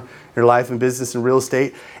going on in her life and business and real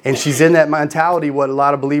estate. And she's in that mentality, what a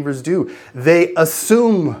lot of believers do. They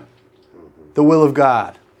assume the will of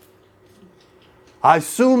God. I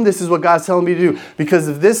assume this is what God's telling me to do. Because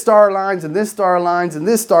if this star aligns and this star aligns and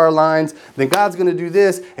this star aligns, then God's going to do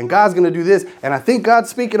this and God's going to do this. And I think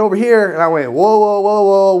God's speaking over here. And I went, whoa, whoa, whoa,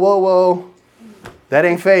 whoa, whoa, whoa. That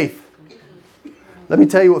ain't faith. Let me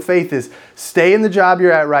tell you what faith is. Stay in the job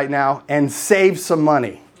you're at right now and save some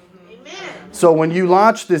money. Amen. So when you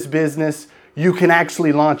launch this business, you can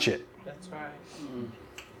actually launch it. That's right.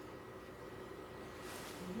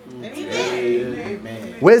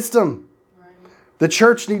 Amen. Wisdom. The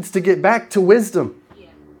church needs to get back to wisdom.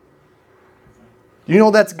 You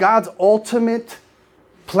know that's God's ultimate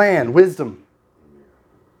plan, wisdom.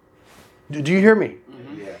 Do you hear me?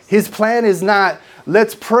 Yes. His plan is not,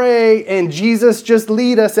 let's pray and Jesus just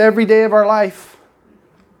lead us every day of our life.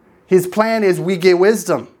 His plan is we get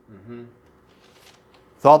wisdom.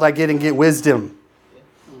 With all that get wisdom.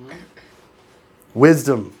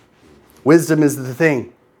 Wisdom. Wisdom is the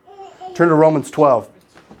thing. Turn to Romans 12.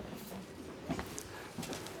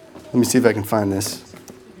 Let me see if I can find this.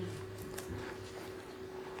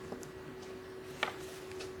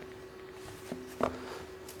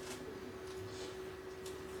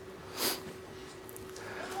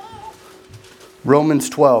 Romans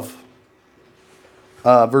 12,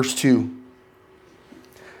 verse 2.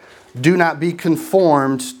 Do not be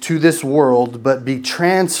conformed to this world, but be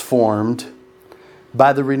transformed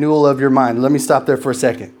by the renewal of your mind. Let me stop there for a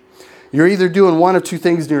second. You're either doing one of two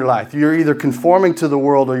things in your life. You're either conforming to the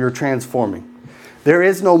world or you're transforming. There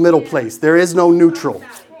is no middle place. There is no neutral.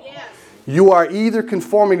 You are either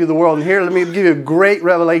conforming to the world. And here, let me give you a great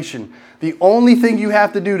revelation. The only thing you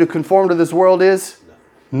have to do to conform to this world is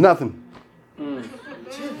nothing.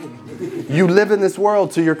 You live in this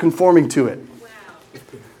world, so you're conforming to it.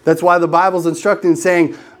 That's why the Bible's instructing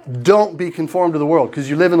saying, don't be conformed to the world, because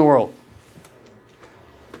you live in the world.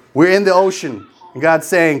 We're in the ocean. And God's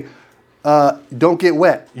saying, don't get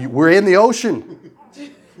wet. We're in the ocean.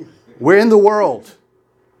 We're in the world.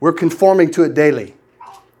 We're conforming to it daily.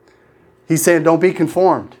 He's saying, don't be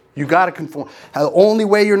conformed. You got to conform. The only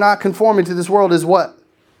way you're not conforming to this world is what?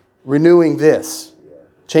 Renewing this.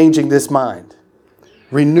 Changing this mind.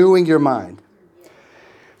 Renewing your mind.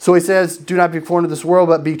 So he says, do not be conformed to this world,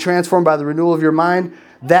 but be transformed by the renewal of your mind,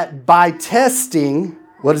 that by testing,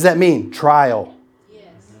 what does that mean? Trial. Yes.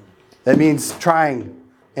 That means trying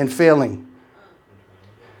and failing.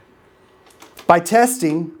 By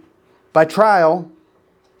testing, by trial,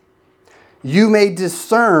 you may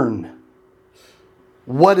discern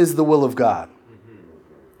what is the will of God.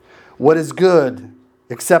 What is good,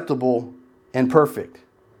 acceptable, and perfect.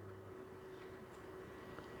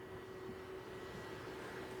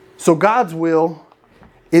 So God's will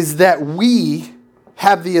is that we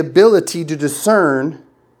have the ability to discern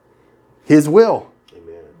His will.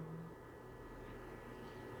 Amen.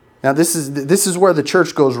 Now this is where the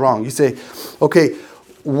church goes wrong. You say, okay,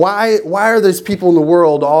 why are these people in the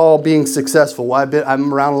world all being successful? Well,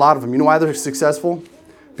 I'm around a lot of them. You know why they're successful?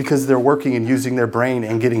 Because they're working and using their brain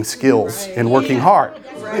and getting skills and working hard.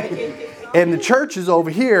 And the church is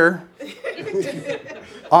over here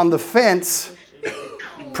on the fence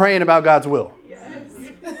praying about God's will.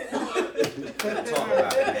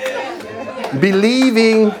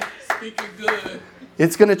 Believing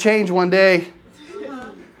it's going to change one day.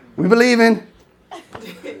 We believe in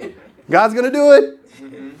God's going to do it.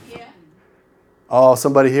 Oh,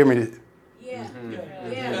 somebody hear me.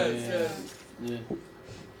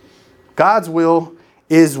 God's will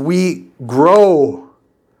is we grow,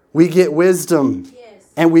 we get wisdom,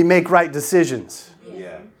 and we make right decisions.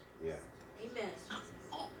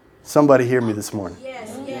 Somebody hear me this morning.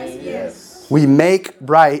 We make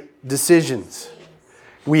right decisions.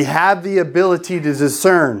 We have the ability to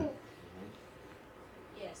discern.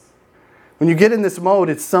 When you get in this mode,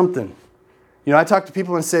 it's something. You know, I talk to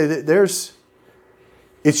people and say that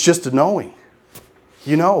it's just a knowing.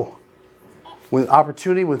 You know. When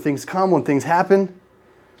opportunity, when things come, when things happen,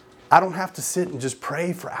 I don't have to sit and just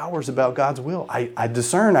pray for hours about God's will. I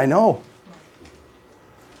discern, I know.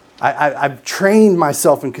 I've trained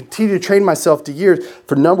myself and continue to train myself to years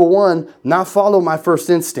for, number one, not follow my first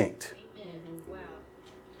instinct. Wow.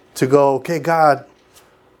 To go, okay, God,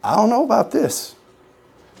 I don't know about this.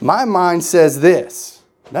 My mind says this.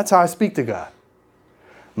 That's how I speak to God.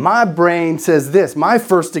 My brain says this. My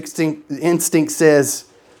first instinct says,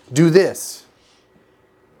 do this.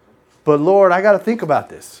 But Lord, I got to think about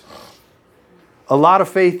this. A lot of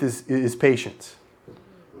faith is patience.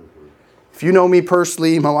 If you know me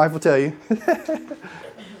personally, my wife will tell you,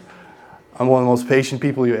 I'm one of the most patient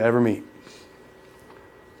people you ever meet.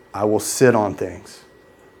 I will sit on things.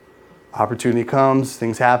 Opportunity comes,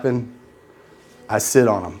 things happen, I sit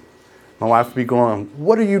on them. My wife will be going,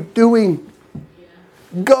 what are you doing?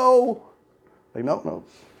 Go. Like, no,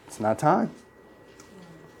 it's not time.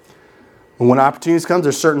 And when opportunities come,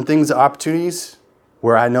 there's certain things, opportunities,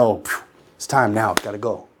 where I know, it's time now, got to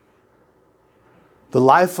go. The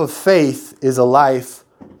life of faith is a life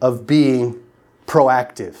of being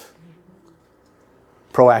proactive.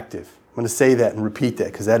 Proactive. I'm going to say that and repeat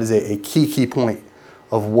that because that is a key point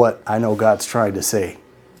of what I know God's trying to say.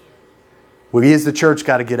 We as the church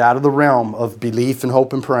got to get out of the realm of belief and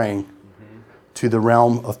hope and praying to the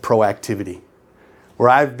realm of proactivity. Where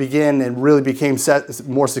I began and really became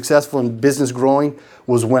more successful in business growing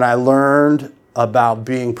was when I learned about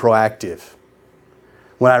being proactive.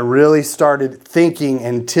 When I really started thinking,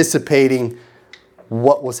 anticipating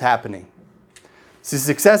what was happening. See,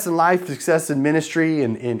 success in life, success in ministry,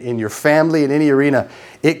 in your family, in any arena,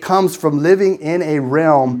 it comes from living in a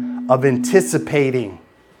realm of anticipating.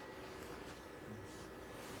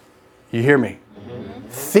 You hear me?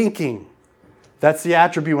 Thinking. That's the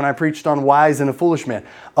attribute when I preached on wise and a foolish man.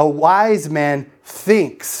 A wise man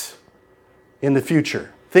thinks in the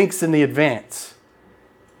future, thinks in the advance.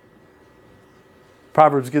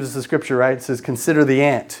 Proverbs gives us the scripture, right? It says, consider the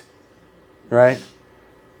ant, right?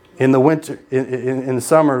 In the winter, in the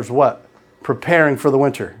summers, what? Preparing for the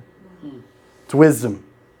winter. It's wisdom.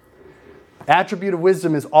 Attribute of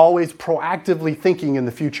wisdom is always proactively thinking in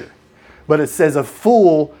the future. But it says a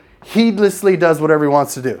fool heedlessly does whatever he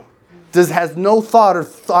wants to do. Has no thought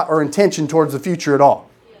or intention towards the future at all.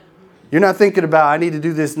 You're not thinking about, I need to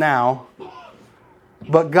do this now.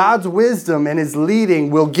 But God's wisdom and His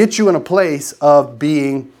leading will get you in a place of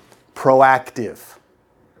being proactive.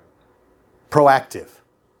 Proactive.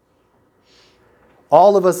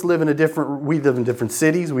 All of us live in we live in different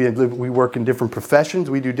cities. We work in different professions.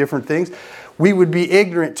 We do different things. We would be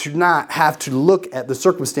ignorant to not have to look at the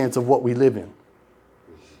circumstance of what we live in.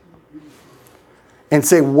 and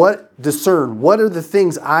say, discern, what are the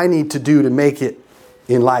things I need to do to make it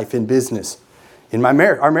in life, in business, in my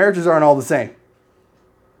marriage. Our marriages aren't all the same.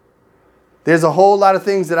 There's a whole lot of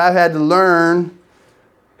things that I've had to learn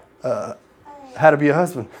how to be a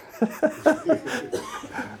husband.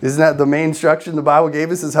 Isn't that the main instruction the Bible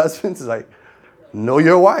gave us as husbands? It's like, know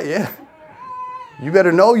your wife, yeah. You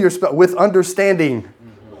better know your spouse with understanding,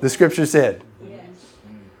 the scripture said.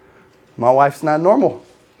 My wife's not normal.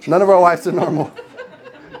 None of our wives are normal.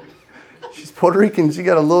 She's Puerto Rican. She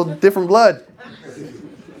got a little different blood.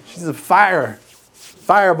 She's a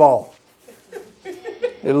fireball.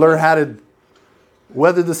 They learn how to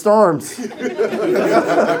weather the storms.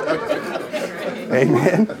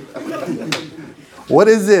 Amen. What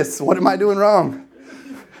is this? What am I doing wrong?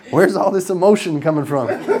 Where's all this emotion coming from?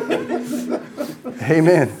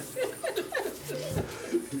 Amen.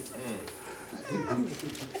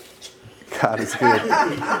 God is good.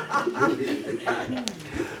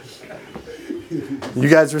 You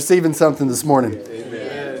guys receiving something this morning?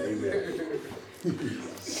 Amen.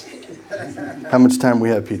 How much time we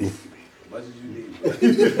have, PD?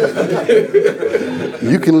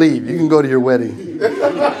 You can leave. You can go to your wedding.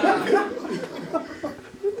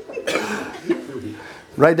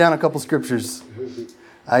 Write down a couple scriptures.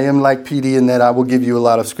 I am like PD in that I will give you a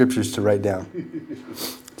lot of scriptures to write down.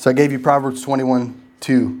 So I gave you Proverbs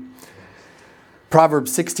 21:2.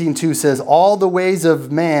 Proverbs 16:2 says, all the ways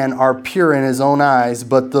of man are pure in his own eyes,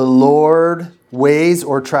 but the Lord weighs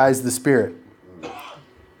or tries the spirit.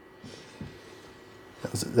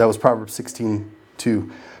 That was Proverbs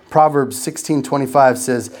 16:2. Proverbs 16:25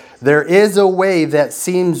 says, there is a way that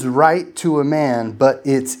seems right to a man, but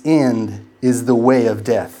its end is the way of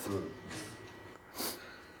death.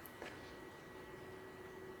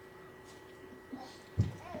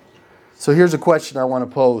 So here's a question I want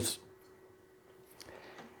to pose.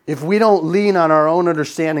 If we don't lean on our own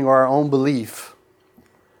understanding or our own belief,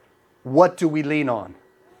 what do we lean on?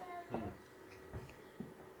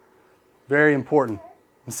 Very important.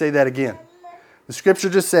 I'll say that again. The scripture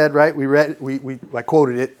just said, right? I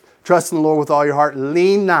quoted it. Trust in the Lord with all your heart.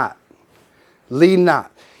 Lean not. Lean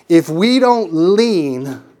not. If we don't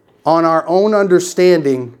lean on our own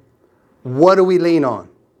understanding, what do we lean on?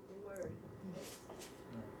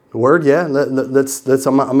 The word, yeah.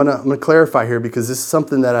 I'm gonna clarify here because this is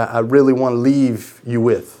something that I really want to leave you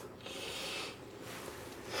with.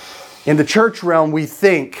 In the church realm, we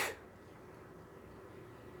think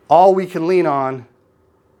all we can lean on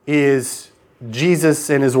is Jesus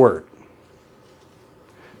and His Word.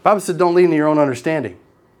 The Bible said, don't lean to your own understanding.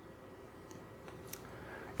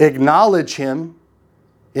 Acknowledge Him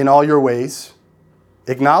in all your ways.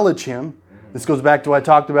 Acknowledge Him. This goes back to what I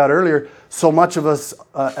talked about earlier. So much of us,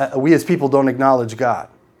 we as people, don't acknowledge God.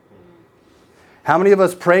 How many of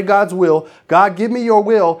us pray God's will? God, give me your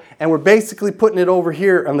will. And we're basically putting it over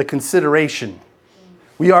here on the consideration.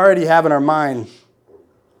 We already have in our mind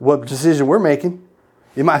what decision we're making.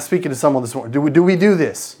 Am I speaking to someone this morning? Do we do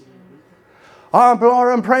this?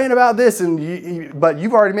 Oh, I'm praying about this, but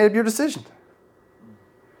you've already made up your decision.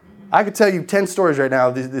 I could tell you 10 stories right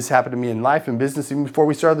now. This happened to me in life and business even before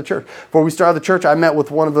we started the church. Before we started the church, I met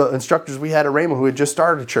with one of the instructors we had at Rhema who had just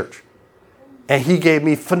started a church. And he gave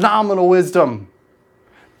me phenomenal wisdom.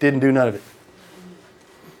 Didn't do none of it.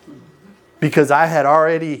 Because I had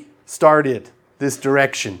already started this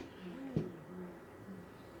direction.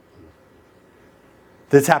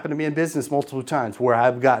 This happened to me in business multiple times where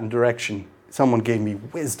I've gotten direction. Someone gave me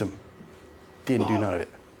wisdom. Didn't do none of it.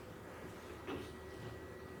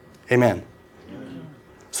 Amen.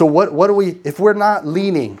 So what do we, if we're not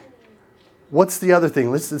leaning, what's the other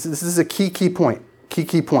thing? This is a key point.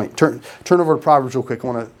 Key point. Turn over to Proverbs real quick. I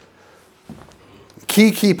want to,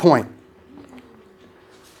 key point.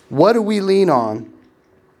 What do we lean on?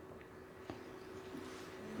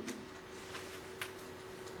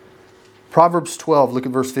 Proverbs 12, look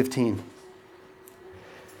at verse 15.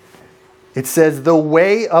 It says, the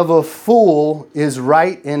way of a fool is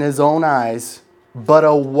right in his own eyes, but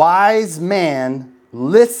a wise man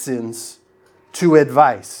listens to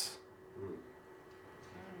advice.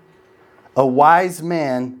 A wise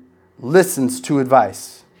man listens to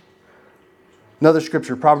advice. Another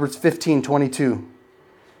scripture, Proverbs 15:22.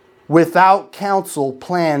 Without counsel,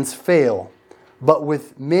 plans fail, but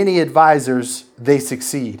with many advisors, they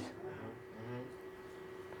succeed.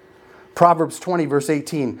 Proverbs 20, verse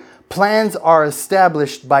 18. Plans are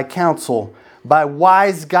established by counsel, by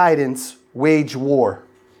wise guidance, wage war.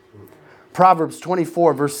 Proverbs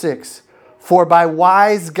 24, verse 6. For by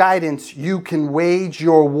wise guidance you can wage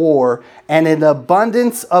your war, and in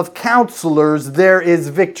abundance of counselors there is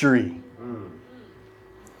victory.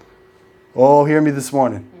 Oh, hear me this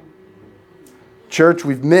morning. Church,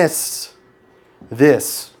 we've missed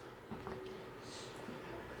this.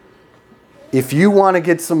 If you want to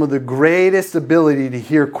get some of the greatest ability to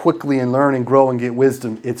hear quickly and learn and grow and get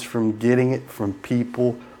wisdom, it's from getting it from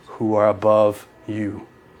people who are above you.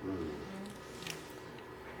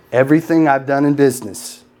 Everything I've done in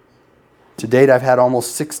business, to date I've had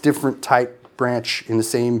almost 6 different type branch in the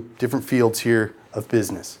same different fields here of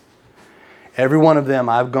business. Every one of them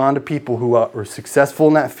I've gone to people who are successful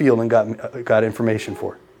in that field and got information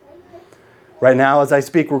for. Right now, as I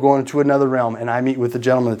speak, we're going to another realm, and I meet with a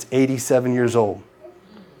gentleman that's 87 years old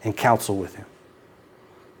and counsel with him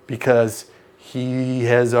because he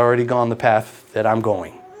has already gone the path that I'm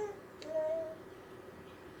going.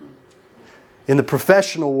 In the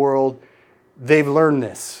professional world, they've learned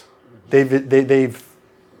this. They've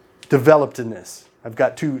developed in this. I've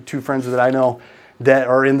got two friends that I know that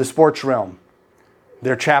are in the sports realm.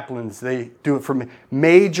 They're chaplains. They do it for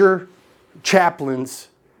major chaplains.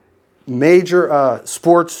 Major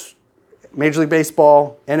sports, Major League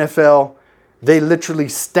Baseball, NFL, they literally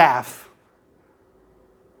staff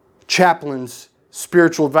chaplains,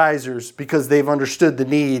 spiritual advisors, because they've understood the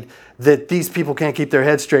need that these people can't keep their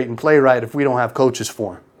heads straight and play right if we don't have coaches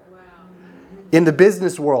for them. Wow. In the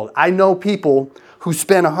business world, I know people who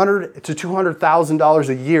spend $100,000 to $200,000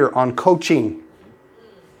 a year on coaching.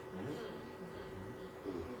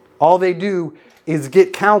 All they do is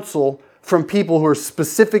get counsel from people who are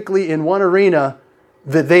specifically in one arena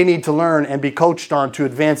that they need to learn and be coached on to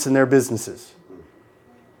advance in their businesses.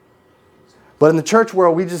 But in the church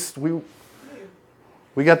world, we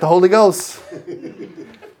got the Holy Ghost.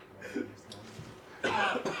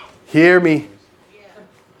 Hear me.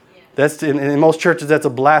 That's in most churches, that's a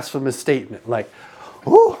blasphemous statement. Like,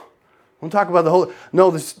 oh, we'll talk about the Holy.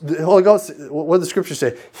 No, the Holy Ghost. What does the Scripture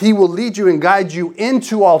say? He will lead you and guide you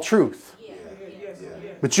into all truth.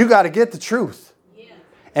 But you got to get the truth.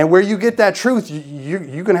 And where you get that truth, you're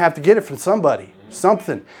going to have to get it from somebody,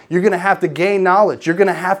 something. You're going to have to gain knowledge. You're going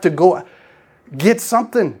to have to go get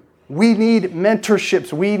something. We need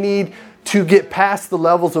mentorships. We need to get past the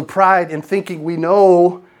levels of pride and thinking we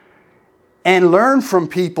know and learn from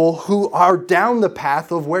people who are down the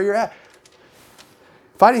path of where you're at.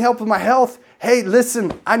 If I need help with my health, hey,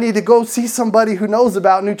 listen, I need to go see somebody who knows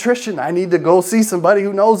about nutrition. I need to go see somebody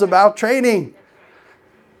who knows about training.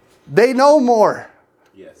 They know more.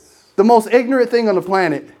 Yes. The most ignorant thing on the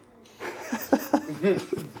planet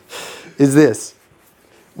is this.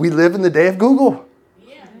 We live in the day of Google.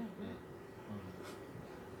 Yeah.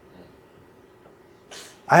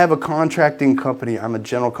 I have a contracting company. I'm a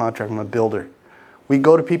general contractor. I'm a builder. We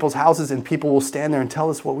go to people's houses and people will stand there and tell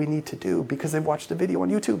us what we need to do because they've watched a video on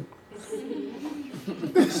YouTube.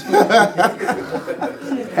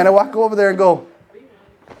 And I walk over there and go, we've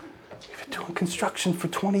been doing construction for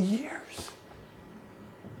 20 years.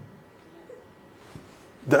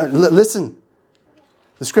 Listen,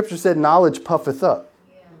 the Scripture said knowledge puffeth up.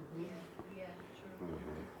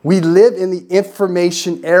 We live in the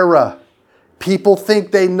information era. People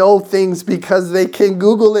think they know things because they can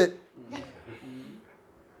Google it.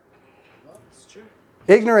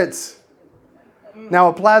 Ignorance. Now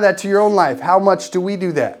apply that to your own life. How much do we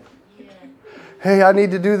do that? Hey, I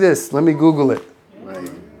need to do this. Let me Google it.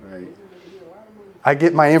 Right. I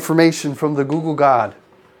get my information from the Google God.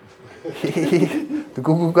 The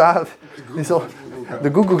Google God. The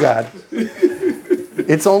Google God.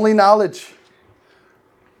 It's only knowledge.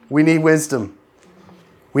 We need wisdom.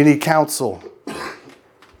 We need counsel.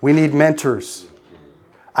 We need mentors.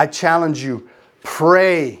 I challenge you.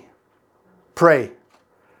 Pray.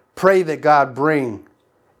 Pray that God bring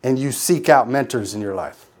and you seek out mentors in your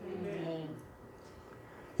life. Amen.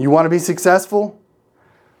 You want to be successful?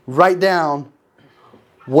 Write down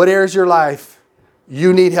what areas of your life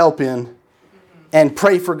you need help in and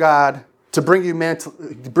pray for God to bring you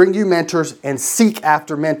mentors and seek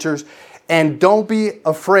after mentors. And don't be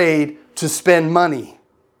afraid to spend money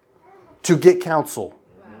to get counsel.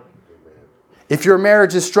 If your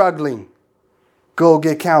marriage is struggling, go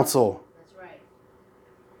get counsel.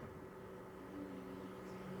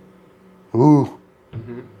 Ooh.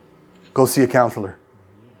 Mm-hmm. Go see a counselor.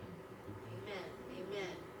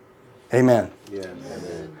 Amen. Yes.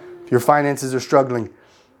 Amen. If your finances are struggling,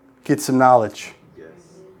 get some knowledge. Yes.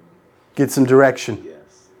 Get some direction.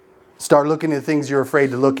 Yes. Start looking at things you're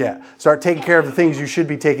afraid to look at. Start taking care of the things you should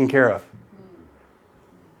be taking care of.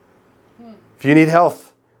 If you need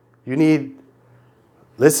health,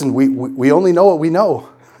 listen, we only know what we know.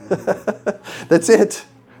 That's it.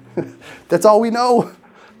 That's all we know.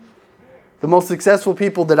 The most successful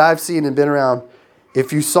people that I've seen and been around,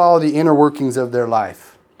 if you saw the inner workings of their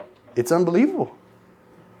life, It's unbelievable.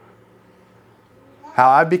 How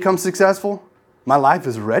I've become successful, my life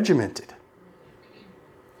is regimented.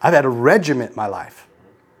 I've had to regiment my life.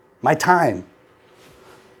 My time.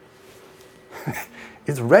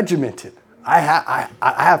 It's regimented. I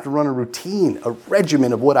have to run a routine, a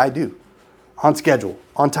regimen of what I do. On schedule,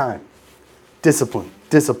 on time. Discipline.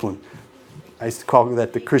 I used to call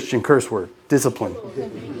that the Christian curse word. Discipline.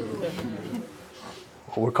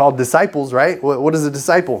 Well, we're called disciples, right? What is a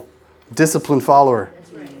disciple? Disciplined follower.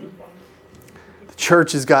 The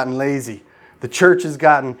church has gotten lazy. The church has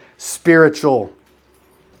gotten spiritual.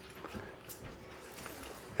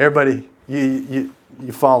 Everybody, you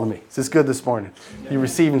follow me. Is this good this morning? You're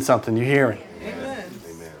receiving something. You're hearing. Amen.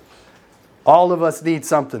 All of us need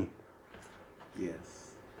something.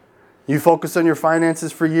 Yes. You focus on your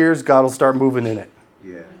finances for years, God will start moving in it.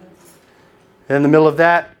 Yeah. In the middle of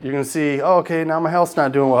that, you're going to see, oh, okay, now my health's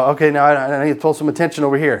not doing well. Okay, now I need to pull some attention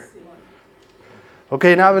over here.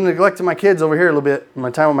 Okay, now I've been neglecting my kids over here a little bit, my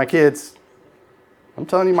time with my kids. I'm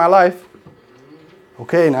telling you my life.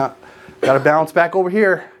 Okay, now got to bounce back over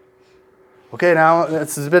here. Okay, now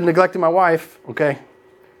it's been neglecting my wife. Okay,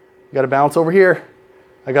 got to bounce over here.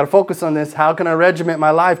 I got to focus on this. How can I regiment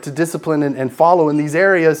my life to discipline and follow in these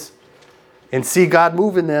areas and see God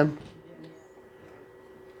move in them?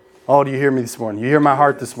 Oh, do you hear me this morning? You hear my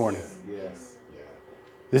heart this morning? Yes.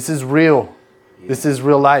 This is real. This is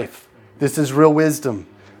real life. This is real wisdom.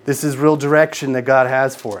 This is real direction that God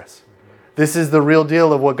has for us. This is the real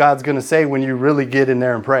deal of what God's going to say when you really get in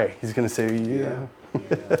there and pray. He's going to say, yeah.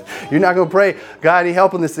 You're not going to pray, God, I need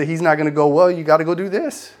help in this. He's not going to go, well, you got to go do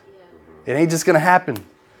this. It ain't just going to happen.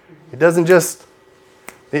 It doesn't just,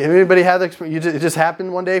 anybody have the experience? It just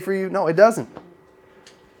happened one day for you? No, it doesn't.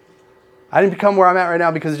 I didn't become where I'm at right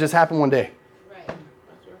now because it just happened one day. Right.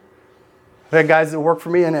 I had guys that work for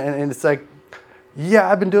me and it's like, yeah,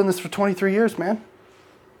 I've been doing this for 23 years, man.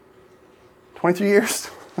 23 years.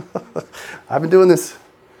 I've been doing this.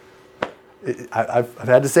 I've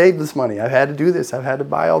had to save this money. I've had to do this. I've had to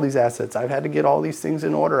buy all these assets. I've had to get all these things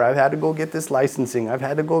in order. I've had to go get this licensing. I've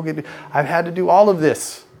had to do all of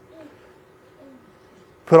this.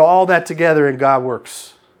 Put all that together and God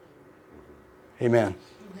works. Amen.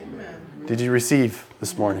 Amen. Did you receive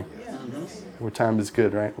this morning? Our time is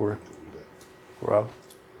good, right? We're up.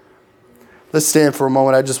 Let's stand for a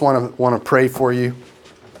moment. I just want to pray for you.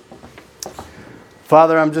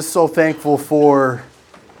 Father, I'm just so thankful for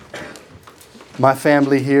my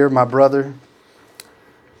family here, my brother.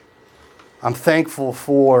 I'm thankful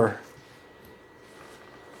for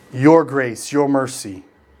your grace, your mercy.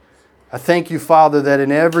 I thank you, Father, that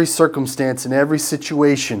in every circumstance, in every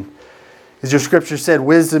situation, as your scripture said,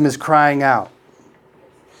 wisdom is crying out.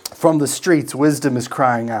 From the streets, wisdom is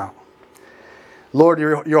crying out. Lord,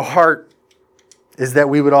 your heart is that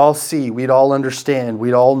we would all see, we'd all understand,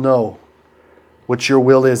 we'd all know what your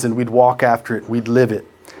will is, and we'd walk after it, we'd live it.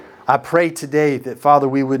 I pray today that, Father,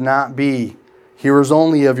 we would not be hearers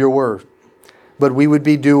only of your word, but we would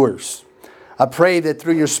be doers. I pray that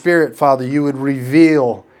through your Spirit, Father, you would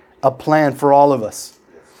reveal a plan for all of us.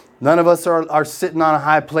 None of us are sitting on a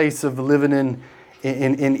high place of living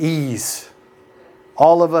in ease.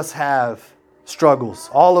 All of us have struggles.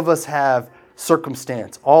 All of us have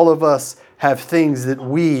circumstance. All of us have things that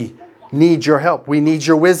we need your help. We need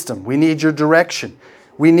your wisdom. We need your direction.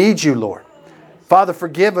 We need you, Lord. Father,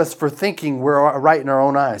 forgive us for thinking we're right in our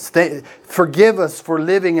own eyes. Forgive us for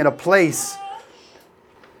living in a place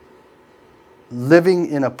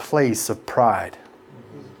of pride.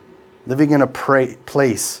 Living in a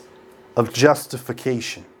place of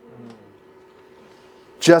justification.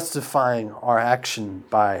 Justifying our action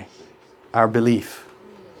by our belief.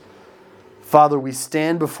 Father, we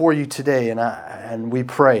stand before you today and we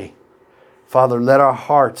pray. Father, let our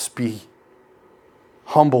hearts be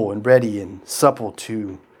humble and ready and supple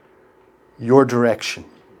to your direction,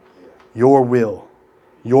 your will,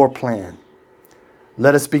 your plan.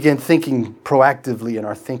 Let us begin thinking proactively in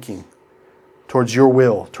our thinking towards your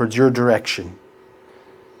will, towards your direction.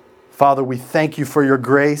 Father, we thank you for your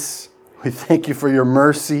grace. We thank you for your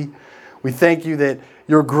mercy. We thank you that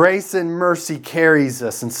your grace and mercy carries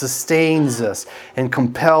us and sustains us and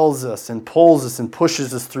compels us and pulls us and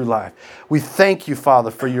pushes us through life. We thank you,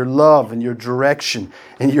 Father, for your love and your direction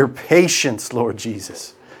and your patience, Lord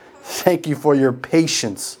Jesus. Thank you for your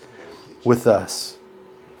patience with us.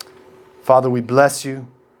 Father, we bless you.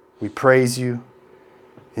 We praise you.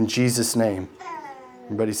 In Jesus' name.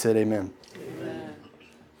 Everybody said amen.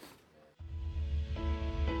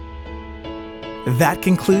 That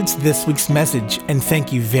concludes this week's message, and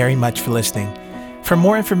thank you very much for listening. For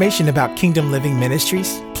more information about Kingdom Living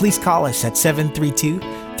Ministries, please call us at 732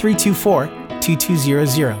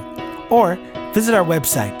 324-2200 or visit our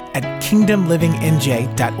website at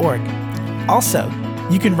kingdomlivingnj.org. Also,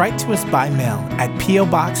 you can write to us by mail at P.O.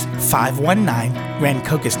 Box 519,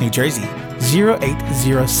 Rancocas, New Jersey,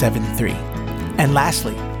 08073. And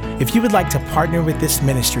lastly, if you would like to partner with this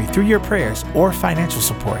ministry through your prayers or financial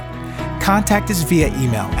support, contact us via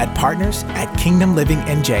email at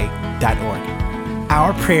partners@kingdomlivingnj.org.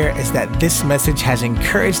 Our prayer is that this message has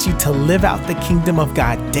encouraged you to live out the kingdom of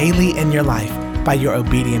God daily in your life by your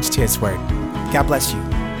obedience to His word. God bless you.